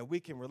that we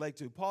can relate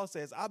to? Paul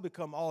says, I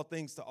become all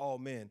things to all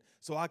men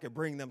so I could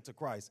bring them to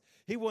Christ.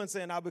 He wasn't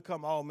saying I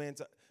become all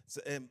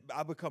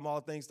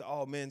things to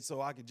all men so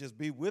I could just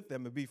be with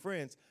them and be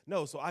friends.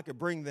 No, so I could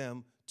bring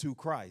them to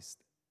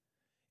Christ.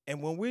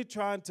 And when we're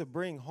trying to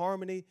bring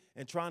harmony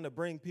and trying to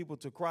bring people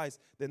to Christ,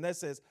 then that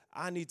says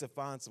I need to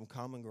find some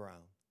common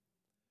ground.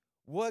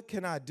 What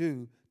can I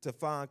do to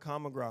find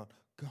common ground?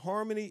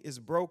 Harmony is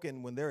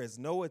broken when there is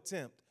no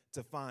attempt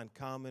to find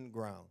common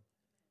ground.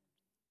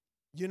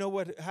 You know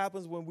what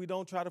happens when we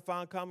don't try to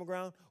find common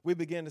ground? We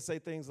begin to say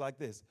things like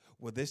this.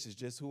 Well, this is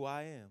just who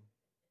I am.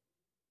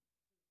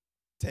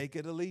 Take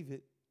it or leave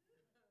it.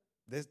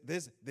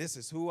 This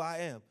is who I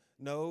am.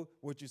 No,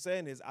 what you're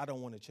saying is I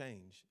don't want to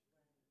change.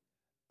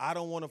 I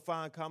don't want to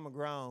find common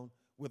ground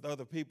with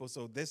other people,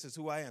 so this is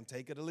who I am.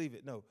 Take it or leave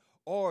it. No.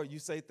 Or you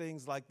say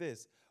things like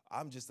this.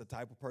 I'm just the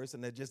type of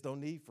person that just don't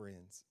need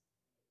friends.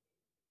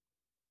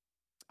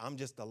 I'm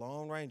just a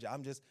lone ranger.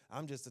 I'm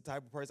just the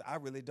type of person, I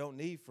really don't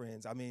need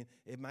friends. I mean,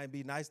 it might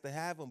be nice to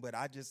have them, but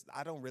I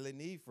don't really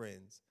need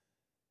friends.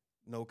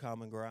 No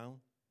common ground.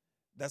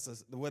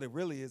 What it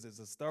really is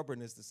a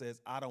stubbornness that says,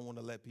 I don't want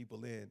to let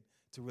people in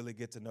to really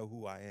get to know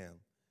who I am.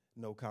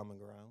 No common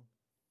ground.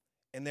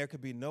 And there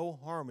could be no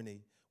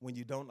harmony when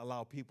you don't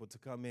allow people to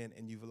come in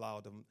and you've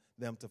allowed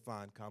them to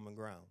find common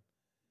ground.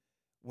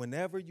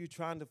 Whenever you're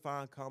trying to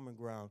find common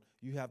ground,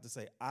 you have to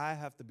say, I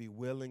have to be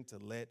willing to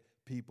let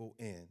people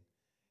in.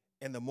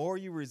 And the more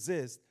you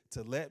resist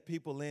to let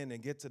people in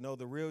and get to know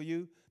the real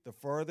you, the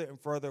further and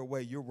further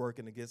away you're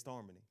working against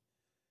harmony.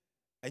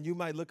 And you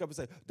might look up and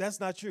say, that's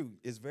not true.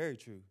 It's very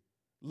true.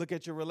 Look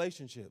at your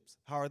relationships.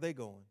 How are they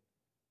going?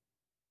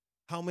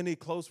 How many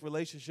close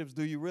relationships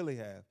do you really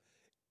have?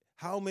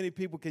 How many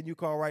people can you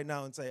call right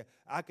now and say,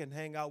 I can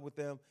hang out with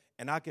them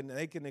and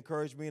they can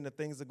encourage me in the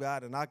things of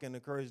God and I can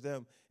encourage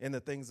them in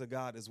the things of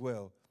God as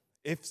well?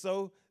 If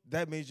so,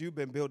 that means you've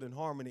been building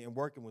harmony and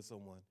working with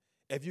someone.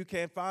 If you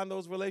can't find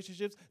those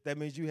relationships, that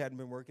means you hadn't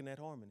been working at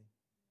harmony.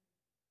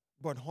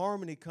 But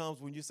harmony comes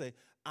when you say,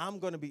 I'm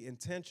going to be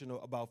intentional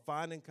about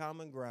finding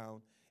common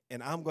ground,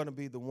 and I'm going to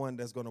be the one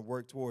that's going to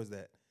work towards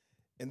that.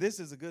 And this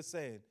is a good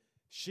saying.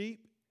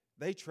 Sheep,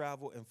 they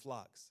travel in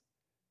flocks.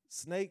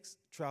 Snakes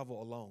travel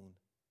alone.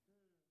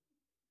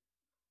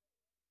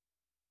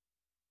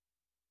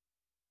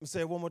 Let me say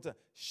it one more time.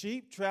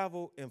 Sheep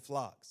travel in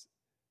flocks.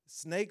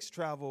 Snakes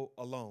travel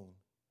alone.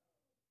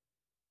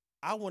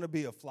 I want to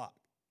be a flock.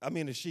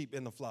 A sheep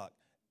in the flock.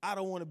 I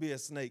don't want to be a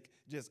snake.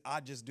 I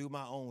just do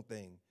my own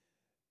thing.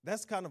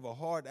 That's kind of a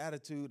hard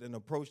attitude and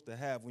approach to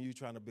have when you're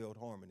trying to build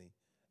harmony.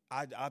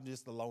 I'm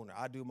just a loner.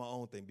 I do my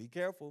own thing. Be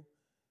careful.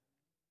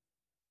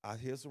 I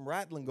hear some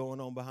rattling going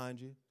on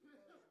behind you.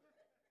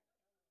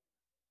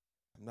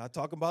 I'm not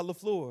talking about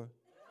LaFleur.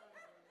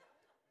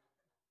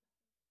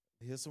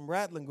 I hear some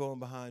rattling going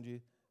behind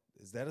you.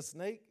 Is that a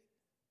snake?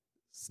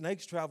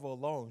 Snakes travel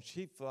alone.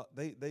 Sheep,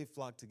 they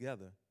flock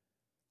together.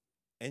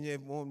 And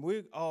yet when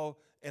we all,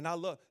 and I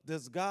love,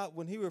 does God,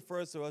 when he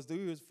refers to us,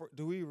 do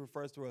he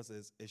refer to us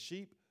as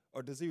sheep,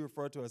 or does he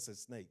refer to us as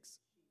snakes?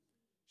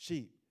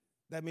 Sheep.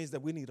 That means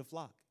that we need a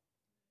flock.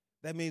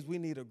 That means we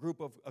need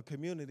a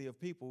community of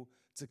people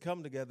to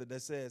come together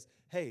that says,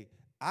 hey,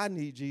 I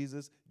need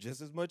Jesus just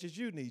as much as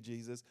you need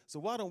Jesus, so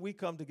why don't we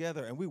come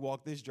together and we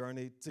walk this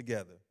journey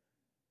together?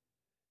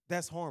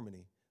 That's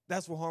harmony.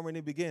 That's where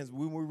harmony begins.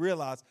 When we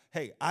realize,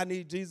 hey, I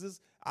need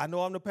Jesus. I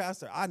know I'm the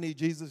pastor. I need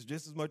Jesus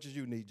just as much as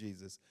you need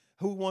Jesus.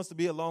 Who wants to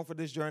be along for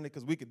this journey?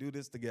 Because we could do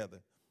this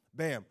together.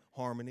 Bam,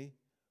 harmony.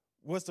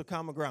 What's the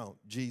common ground?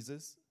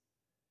 Jesus.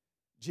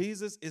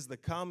 Jesus is the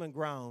common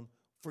ground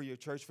for your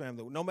church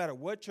family. No matter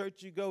what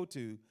church you go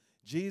to,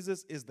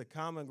 Jesus is the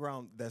common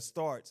ground that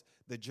starts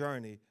the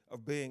journey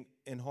of being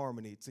in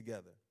harmony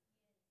together.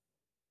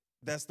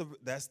 That's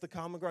the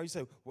common ground. You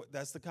say, well,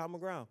 that's the common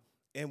ground.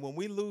 And when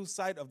we lose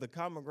sight of the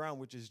common ground,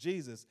 which is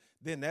Jesus,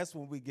 then that's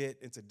when we get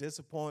into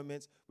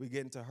disappointments, we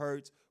get into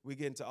hurts, we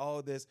get into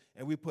all this,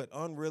 and we put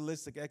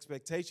unrealistic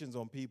expectations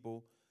on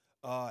people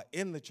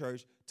in the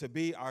church to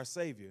be our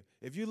Savior.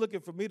 If you're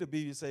looking for me to be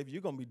your Savior,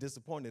 you're going to be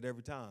disappointed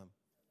every time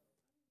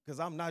because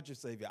I'm not your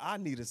Savior. I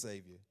need a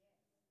Savior.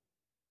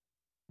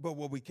 But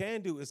what we can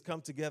do is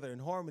come together in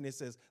harmony. It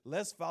says,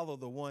 let's follow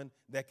the one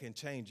that can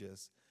change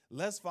us.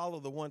 Let's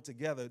follow the one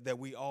together that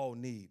we all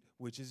need,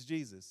 which is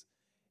Jesus.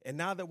 And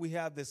now that we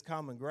have this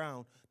common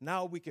ground,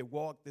 now we can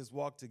walk this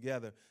walk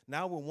together.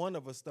 Now when one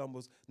of us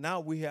stumbles, now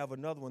we have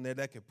another one there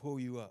that can pull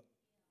you up.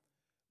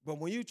 But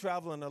when you're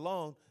traveling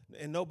along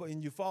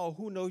and you fall,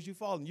 who knows you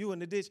falling? You in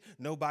the ditch.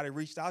 Nobody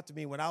reached out to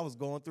me when I was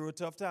going through a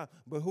tough time.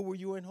 But who were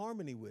you in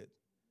harmony with?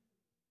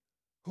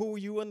 Who were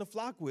you in the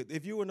flock with?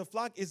 If you were in the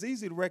flock, it's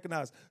easy to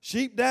recognize.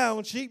 Sheep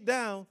down, sheep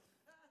down.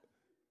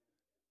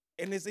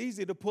 And it's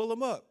easy to pull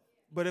them up.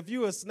 But if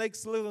you're a snake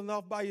slithering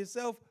off by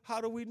yourself, how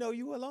do we know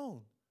you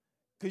alone?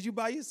 Because you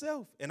by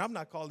yourself. And I'm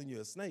not calling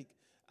you a snake.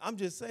 I'm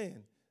just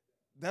saying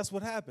that's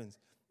what happens.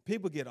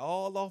 People get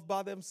all off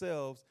by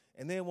themselves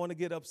and then want to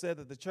get upset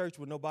at the church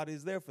when nobody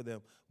is there for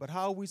them. But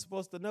how are we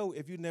supposed to know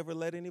if you never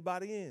let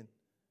anybody in?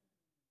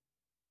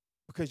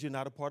 Because you're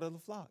not a part of the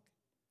flock.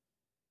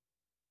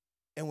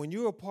 And when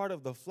you're a part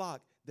of the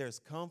flock, there's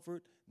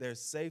comfort, there's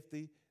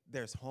safety,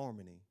 there's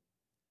harmony.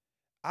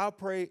 I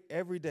pray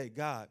every day,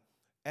 God,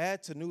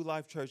 add to New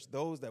Life Church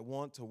those that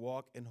want to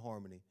walk in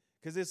harmony,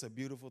 because it's a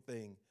beautiful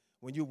thing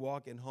when you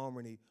walk in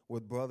harmony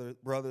with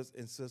brothers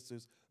and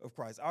sisters of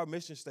Christ. Our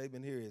mission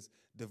statement here is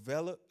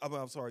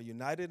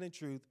united in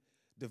truth,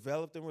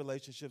 developed in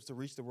relationships to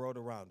reach the world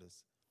around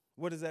us.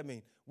 What does that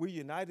mean? We're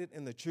united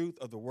in the truth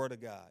of the Word of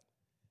God.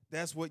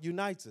 That's what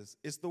unites us.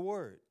 It's the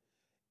Word.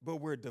 But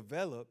we're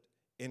developed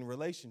in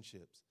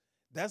relationships.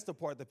 That's the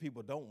part that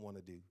people don't want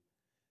to do.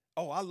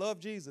 Oh, I love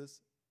Jesus.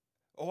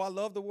 Oh, I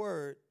love the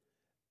Word.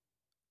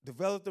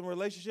 Developed in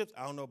relationships?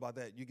 I don't know about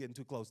that. You're getting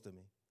too close to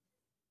me.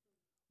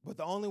 But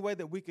the only way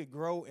that we could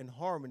grow in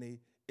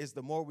harmony is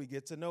the more we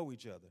get to know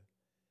each other.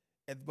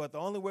 But the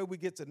only way we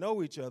get to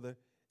know each other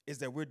is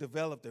that we're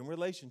developed in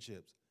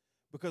relationships.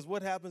 Because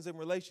what happens in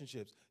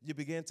relationships? You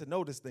begin to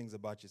notice things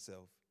about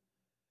yourself.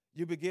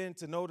 You begin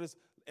to notice,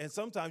 and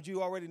sometimes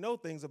you already know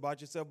things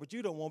about yourself, but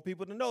you don't want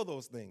people to know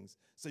those things.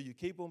 So you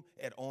keep them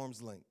at arm's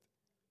length.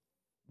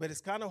 But it's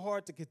kind of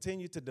hard to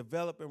continue to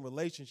develop in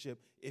relationship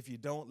if you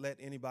don't let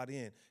anybody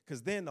in,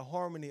 because then the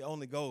harmony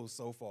only goes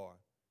so far.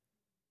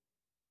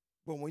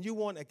 But when you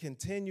want a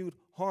continued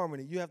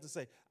harmony, you have to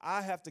say,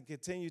 I have to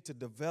continue to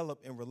develop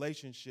in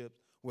relationships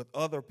with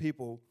other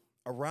people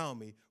around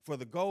me for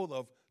the goal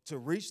of to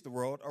reach the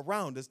world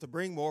around us, to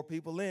bring more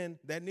people in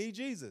that need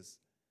Jesus.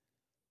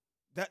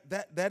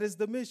 That is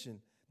the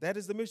mission. That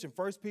is the mission.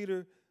 1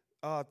 Peter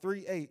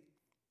 3:8,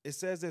 it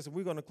says this, and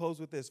we're going to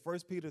close with this. 1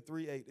 Peter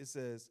 3:8, it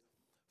says,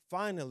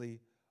 finally,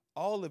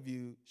 all of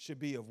you should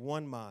be of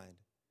one mind,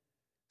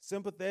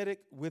 sympathetic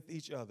with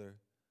each other,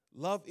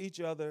 love each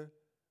other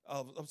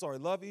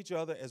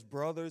as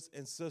brothers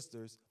and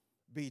sisters,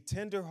 be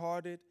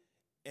tenderhearted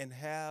and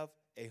have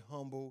a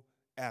humble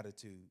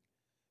attitude.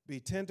 Be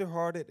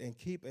tenderhearted and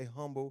keep a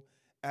humble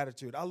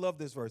attitude. I love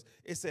this verse.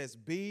 It says,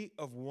 be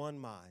of one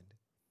mind.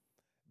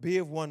 Be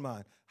of one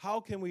mind. How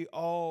can we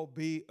all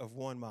be of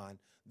one mind?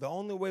 The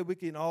only way we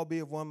can all be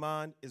of one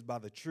mind is by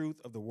the truth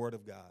of the Word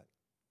of God.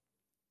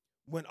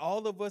 When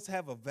all of us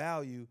have a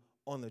value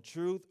on the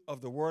truth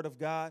of the Word of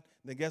God,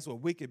 then guess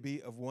what? We could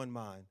be of one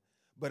mind.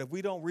 But if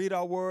we don't read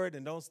our Word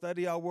and don't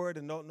study our Word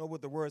and don't know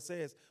what the Word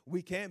says,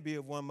 we can't be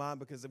of one mind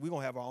because we're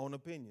going to have our own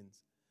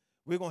opinions.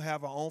 We're going to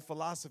have our own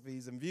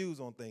philosophies and views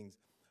on things.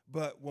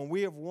 But when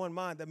we have one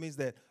mind, that means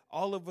that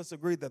all of us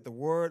agree that the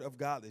Word of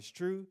God is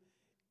true.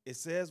 It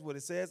says what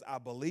it says. I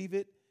believe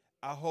it.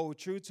 I hold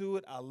true to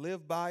it. I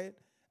live by it.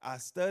 I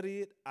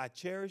study it. I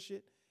cherish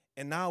it.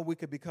 And now we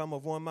could become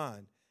of one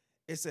mind.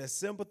 It says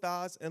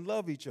sympathize and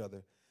love each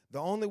other. The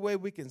only way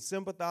we can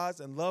sympathize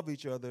and love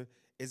each other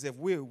is if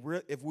we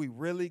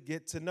really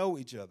get to know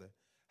each other.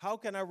 How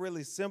can I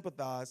really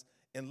sympathize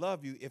and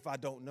love you if I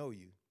don't know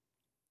you?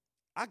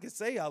 I could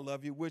say I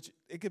love you, which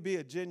it could be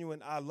a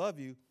genuine I love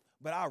you,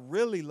 but I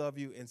really love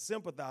you and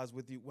sympathize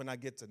with you when I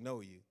get to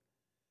know you.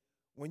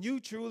 When you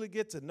truly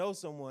get to know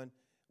someone,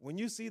 when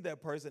you see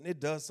that person, it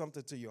does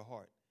something to your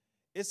heart.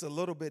 It's a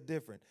little bit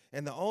different.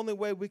 And the only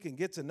way we can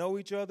get to know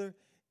each other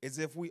is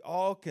if we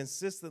all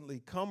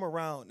consistently come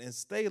around and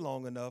stay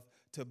long enough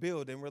to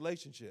build in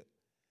relationship.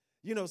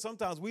 You know,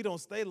 sometimes we don't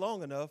stay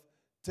long enough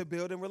to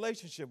build in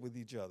relationship with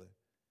each other.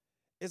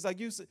 It's like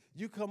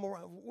you come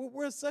around,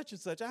 where's such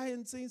and such? I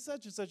hadn't seen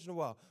such and such in a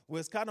while. Well,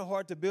 it's kind of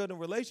hard to build a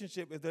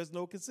relationship if there's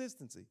no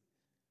consistency.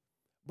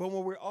 But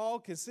when we're all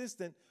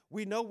consistent,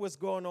 we know what's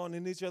going on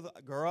in each other.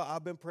 Girl,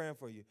 I've been praying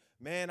for you.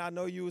 Man, I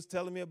know you was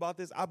telling me about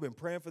this. I've been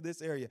praying for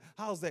this area.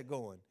 How's that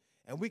going?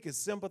 And we can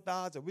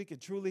sympathize and we can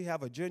truly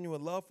have a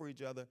genuine love for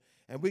each other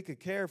and we can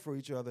care for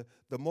each other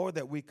the more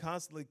that we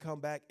constantly come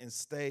back and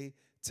stay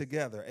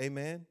together.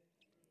 Amen?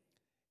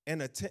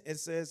 And it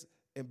says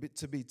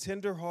to be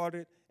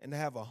tenderhearted and to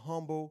have a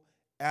humble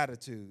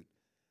attitude.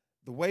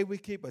 The way we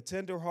keep a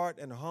tender heart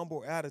and a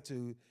humble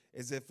attitude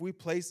is if we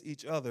place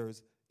each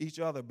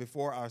other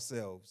before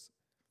ourselves.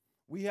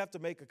 We have to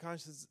make a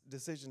conscious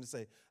decision to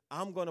say,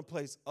 I'm going to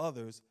place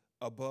others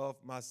above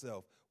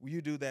myself. When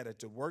you do that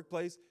at your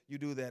workplace, you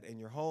do that in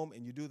your home,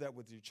 and you do that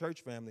with your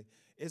church family,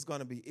 it's going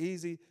to be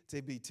easy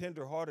to be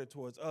tenderhearted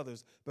towards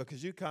others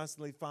because you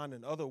constantly find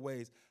in other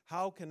ways,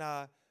 how can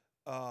I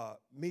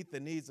meet the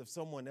needs of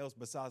someone else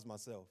besides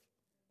myself?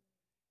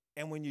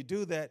 And when you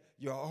do that,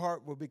 your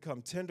heart will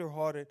become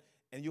tenderhearted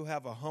and you'll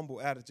have a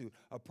humble attitude.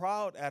 A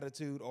proud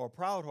attitude or a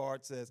proud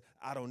heart says,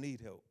 I don't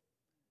need help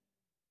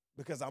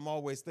because I'm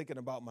always thinking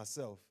about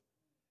myself.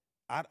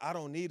 I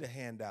don't need a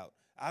handout.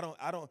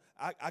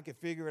 I can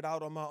figure it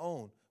out on my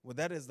own. Well,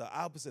 that is the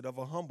opposite of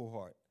a humble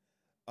heart.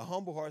 A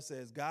humble heart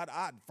says, God,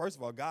 first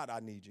of all, God, I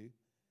need you.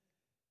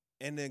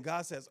 And then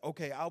God says,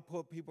 okay, I'll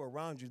put people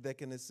around you that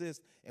can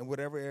assist in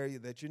whatever area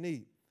that you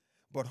need.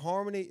 But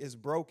harmony is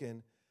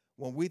broken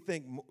when we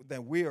think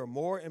that we are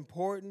more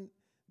important,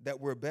 that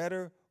we're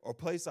better, or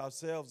place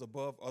ourselves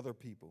above other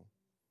people.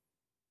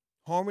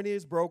 Harmony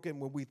is broken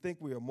when we think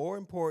we are more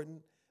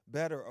important,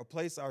 better, or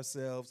place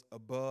ourselves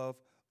above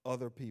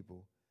other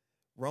people.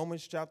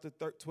 Romans chapter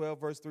 12,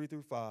 verse 3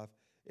 through 5,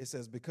 it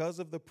says, because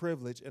of the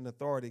privilege and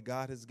authority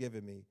God has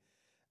given me,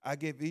 I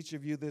give each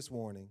of you this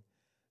warning.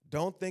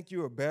 Don't think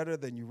you are better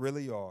than you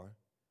really are.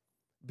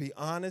 Be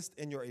honest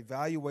in your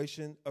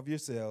evaluation of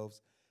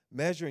yourselves,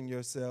 measuring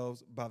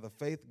yourselves by the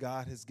faith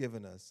God has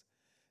given us.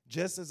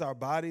 Just as our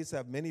bodies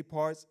have many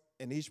parts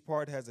and each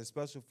part has a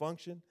special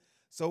function,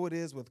 so it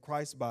is with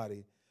Christ's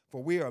body.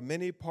 For we are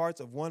many parts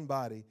of one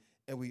body,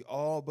 and we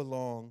all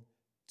belong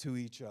to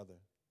each other.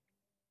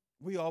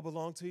 We all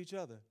belong to each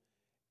other.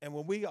 And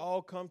when we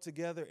all come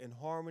together in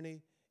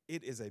harmony,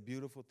 it is a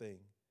beautiful thing.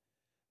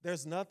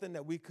 There's nothing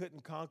that we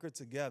couldn't conquer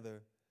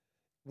together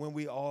when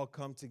we all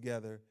come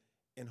together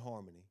in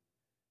harmony.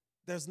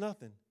 There's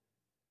nothing.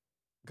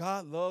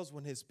 God loves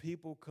when his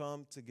people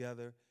come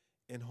together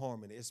in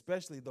harmony,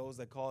 especially those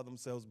that call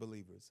themselves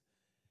believers.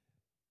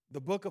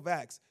 The book of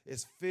Acts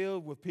is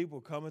filled with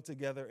people coming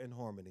together in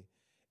harmony.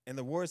 And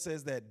the word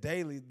says that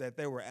daily that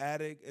they were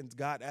added, and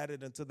God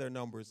added into their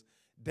numbers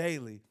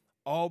daily,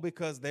 all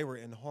because they were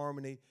in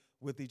harmony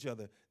with each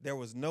other. There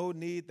was no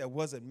need that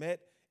wasn't met.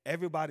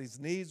 Everybody's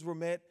needs were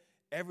met.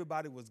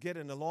 Everybody was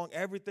getting along.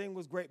 Everything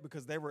was great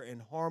because they were in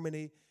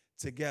harmony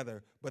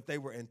together, but they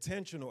were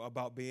intentional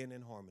about being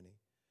in harmony.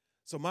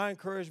 So my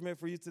encouragement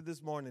for you to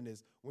this morning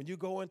is when you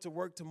go into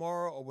work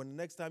tomorrow or when the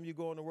next time you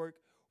go into work,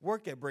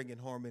 work at bringing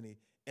harmony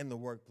in the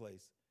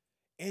workplace.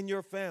 In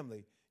your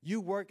family,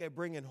 you work at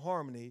bringing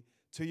harmony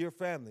to your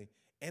family.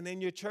 And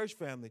in your church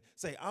family,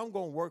 say, I'm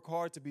going to work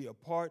hard to be a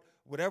part,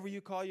 whatever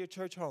you call your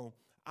church home,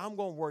 I'm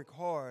going to work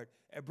hard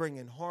at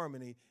bringing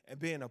harmony and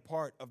being a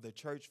part of the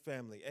church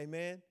family.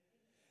 Amen?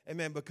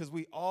 Amen, because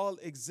we all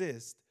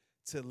exist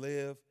to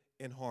live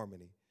in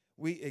harmony.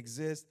 We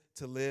exist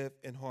to live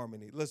in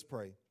harmony. Let's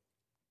pray.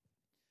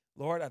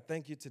 Lord, I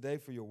thank you today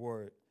for your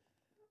word.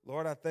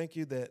 Lord, I thank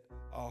you that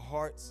our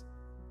hearts,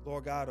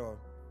 Lord God, are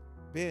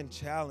being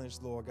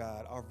challenged, Lord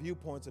God. Our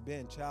viewpoints are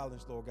being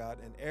challenged, Lord God,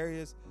 in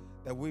areas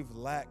that we've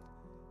lacked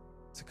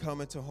to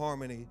come into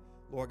harmony,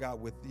 Lord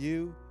God, with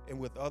you and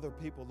with other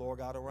people, Lord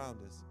God, around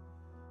us.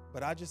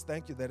 But I just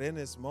thank you that in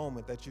this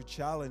moment that you're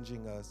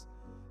challenging us,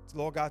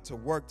 Lord God, to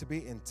work, to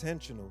be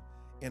intentional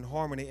in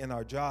harmony in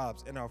our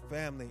jobs, in our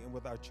family, and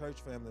with our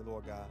church family,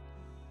 Lord God.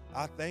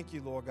 I thank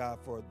you, Lord God,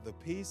 for the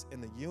peace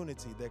and the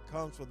unity that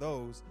comes for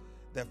those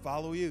that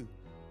follow you.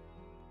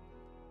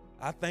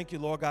 I thank you,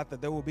 Lord God,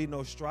 that there will be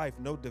no strife,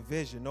 no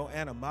division, no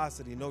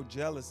animosity, no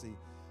jealousy,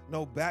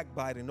 no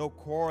backbiting, no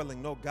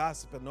quarreling, no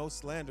gossip, and no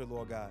slander,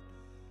 Lord God.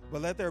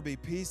 But let there be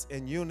peace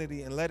and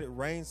unity, and let it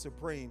reign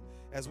supreme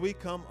as we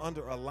come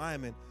under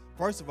alignment,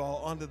 first of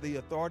all, under the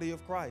authority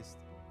of Christ.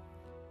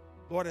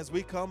 Lord, as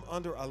we come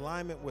under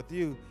alignment with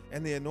you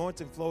and the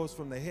anointing flows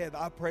from the head,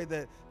 I pray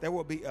that there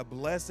will be a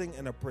blessing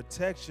and a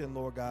protection,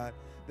 Lord God,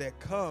 that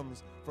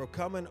comes for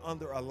coming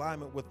under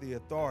alignment with the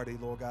authority,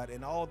 Lord God,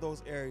 in all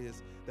those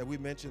areas that we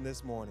mentioned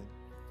this morning.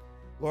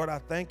 Lord, I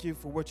thank you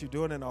for what you're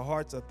doing in our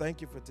hearts. I thank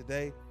you for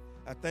today.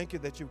 I thank you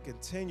that you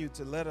continue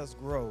to let us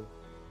grow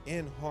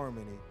in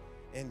harmony.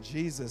 In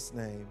Jesus'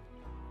 name,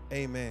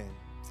 amen.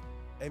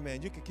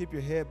 Amen. You can keep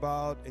your head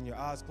bowed and your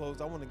eyes closed.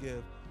 I want to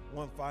give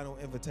one final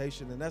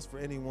invitation, and that's for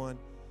anyone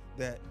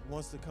that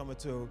wants to come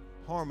into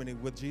harmony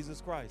with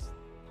Jesus Christ.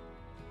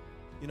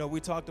 You know,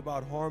 we talked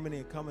about harmony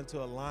and coming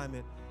to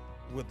alignment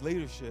with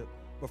leadership,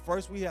 but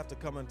first we have to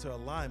come into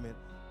alignment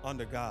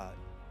under God.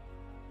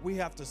 We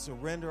have to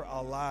surrender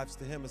our lives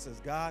to Him and says,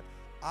 God,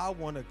 I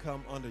want to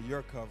come under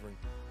your covering.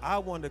 I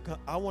want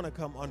to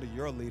come under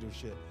your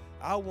leadership.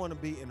 I want to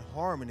be in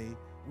harmony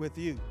with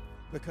you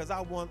because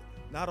I want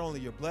not only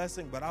your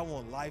blessing, but I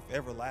want life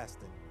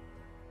everlasting.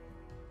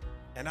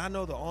 And I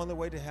know the only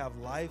way to have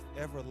life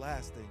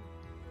everlasting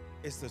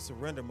is to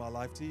surrender my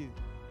life to you.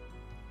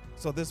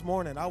 So this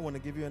morning, I want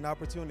to give you an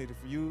opportunity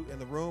for you in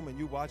the room and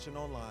you watching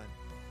online.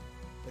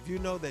 If you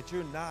know that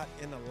you're not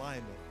in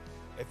alignment,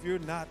 if you're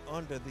not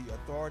under the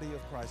authority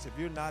of Christ, if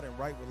you're not in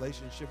right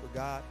relationship with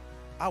God,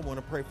 I want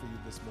to pray for you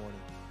this morning.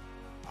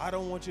 I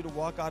don't want you to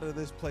walk out of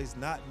this place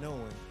not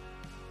knowing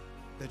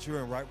that you're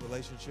in right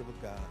relationship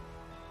with God.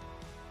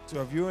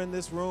 So if you're in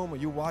this room or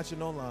you're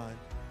watching online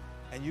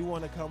and you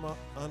want to come up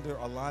under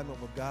alignment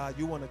with God,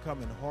 you want to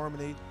come in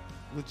harmony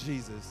with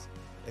Jesus,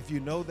 if you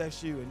know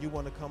that's you and you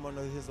want to come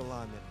under his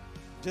alignment,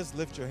 just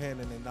lift your hand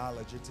and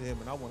acknowledge it to him,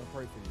 and I want to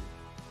pray for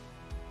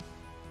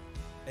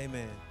you.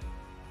 Amen.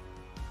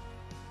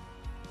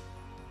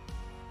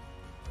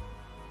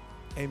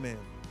 Amen.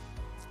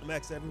 I'm going to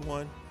ask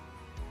everyone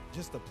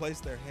just to place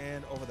their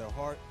hand over their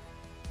heart,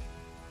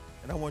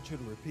 and I want you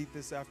to repeat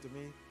this after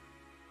me.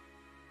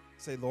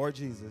 Say, Lord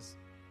Jesus,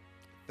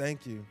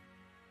 thank you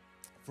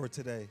for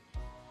today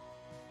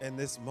and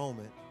this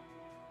moment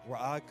where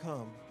I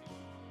come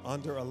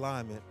under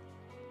alignment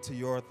to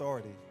your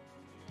authority.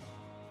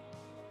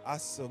 I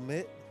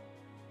submit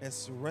and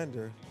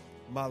surrender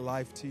my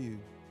life to you.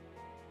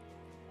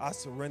 I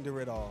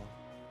surrender it all.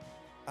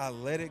 I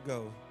let it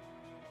go,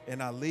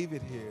 and I leave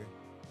it here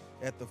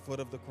at the foot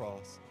of the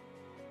cross.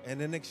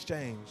 And in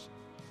exchange,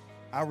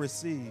 I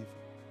receive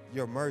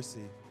your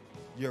mercy,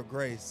 your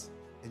grace,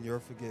 and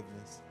your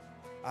forgiveness.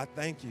 I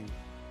thank you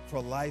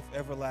for life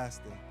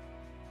everlasting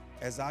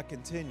as I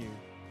continue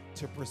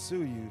to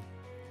pursue you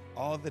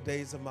all the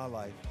days of my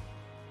life.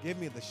 Give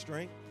me the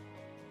strength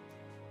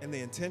and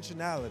the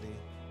intentionality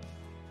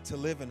to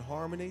live in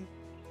harmony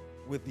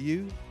with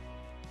you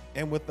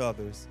and with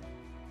others.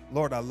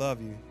 Lord, I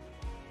love you.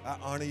 I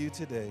honor you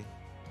today.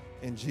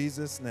 In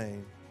Jesus'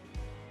 name,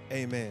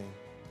 amen.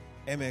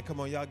 Amen. Come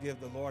on, y'all give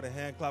the Lord a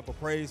hand clap of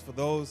praise for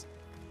those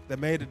that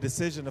made a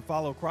decision to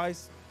follow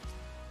Christ.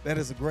 That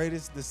is the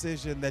greatest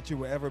decision that you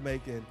will ever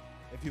make. And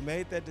if you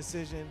made that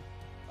decision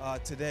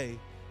today,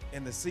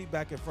 in the seat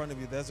back in front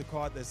of you, there's a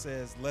card that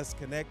says, Let's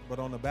Connect, but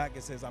on the back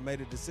it says, I made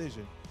a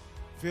decision.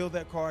 Fill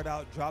that card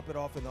out, drop it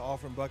off in the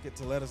offering bucket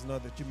to let us know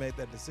that you made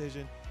that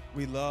decision.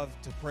 We love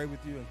to pray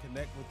with you and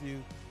connect with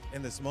you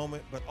in this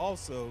moment. But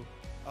also,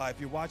 if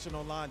you're watching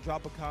online,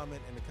 drop a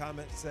comment in the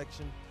comment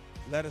section.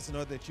 Let us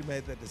know that you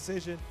made that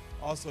decision.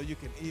 Also, you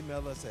can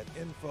email us at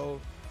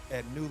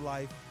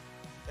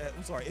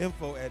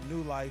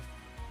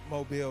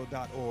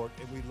info@newlifemobile.org,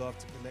 and we'd love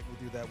to connect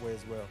with you that way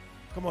as well.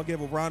 Come on,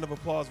 give a round of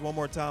applause one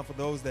more time for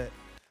those that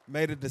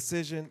made a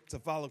decision to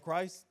follow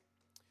Christ.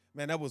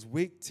 Man, that was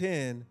week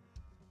 10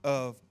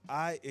 of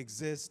I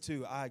Exist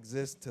To. I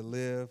exist to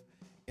live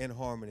in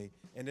harmony.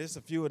 And there's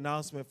a few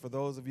announcements for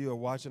those of you who are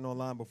watching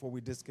online before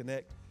we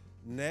disconnect.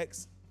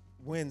 This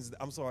Wednesday,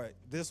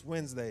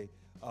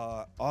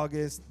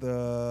 August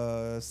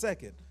the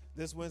 2nd.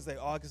 This Wednesday,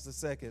 August the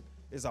 2nd,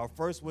 is our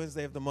first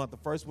Wednesday of the month. The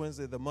first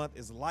Wednesday of the month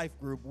is Life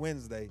Group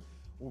Wednesday,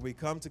 where we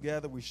come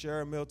together, we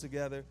share a meal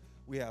together.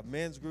 We have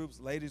men's groups,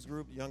 ladies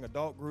groups, young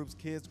adult groups,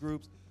 kids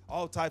groups,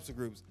 all types of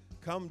groups.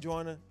 Come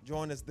join us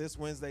this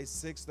Wednesday,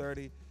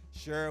 6:30,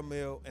 share a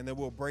meal, and then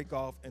we'll break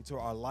off into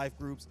our life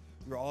groups.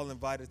 You're all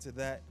invited to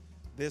that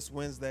this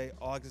Wednesday,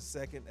 August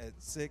 2nd at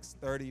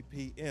 6:30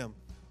 p.m.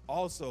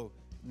 Also,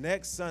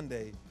 next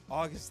Sunday,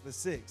 August the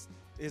 6th,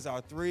 is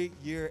our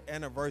 3-year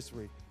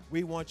anniversary.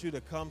 We want you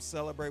to come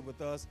celebrate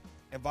with us.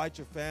 Invite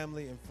your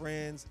family and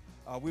friends.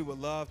 We would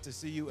love to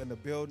see you in the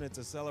building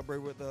to celebrate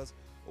with us.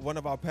 One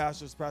of our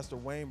pastors, Pastor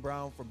Wayne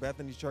Brown from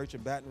Bethany Church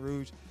in Baton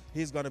Rouge,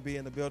 he's going to be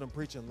in the building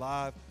preaching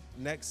live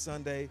next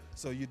Sunday,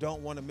 so you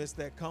don't want to miss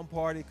that. Come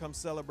party, come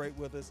celebrate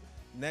with us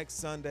next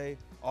Sunday,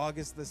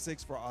 August the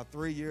 6th, for our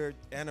 3-year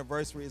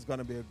anniversary. It's going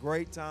to be a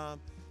great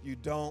time. You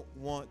don't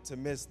want to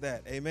miss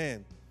that.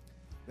 Amen.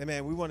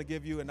 Amen. We want to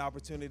give you an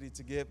opportunity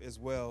to give as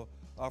well.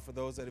 For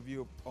those that of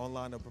you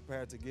online are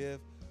prepared to give,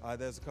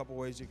 there's a couple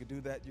ways you could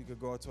do that. You could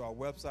go to our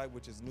website,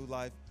 which is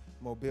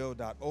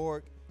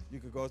newlifemobile.org. You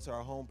could go to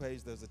our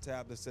homepage. There's a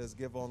tab that says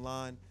Give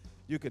Online.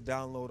 You could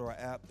download our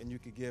app, and you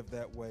could give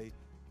that way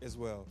as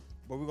well.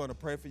 But we're going to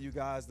pray for you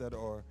guys that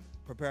are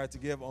prepared to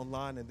give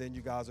online, and then you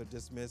guys are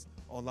dismissed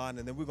online.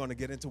 And then we're going to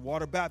get into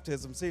water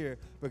baptisms here,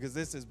 because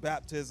this is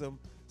Baptism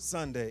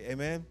Sunday.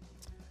 Amen?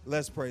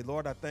 Let's pray.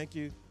 Lord, I thank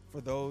you for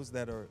those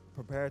that are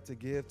prepared to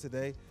give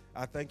today.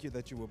 I thank you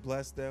that you will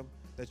bless them,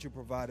 that you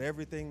provide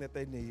everything that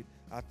they need.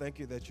 I thank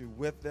you that you're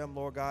with them,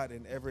 Lord God,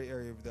 in every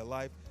area of their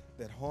life,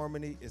 that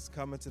harmony is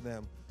coming to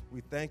them.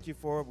 We thank you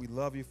for it. We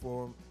love you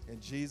for them. In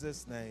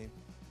Jesus' name,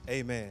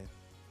 amen.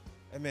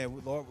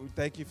 Amen. Lord, we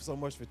thank you so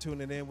much for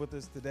tuning in with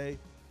us today.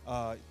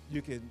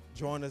 You can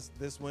join us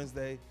this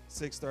Wednesday,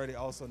 6:30,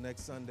 also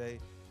next Sunday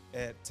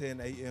at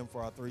 10 a.m.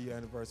 for our 3-year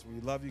anniversary.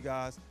 We love you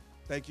guys.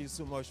 Thank you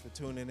so much for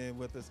tuning in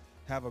with us.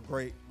 Have a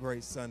great,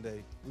 great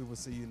Sunday. We will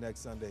see you next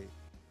Sunday.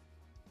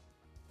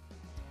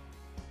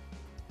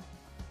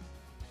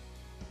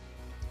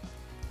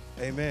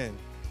 Amen.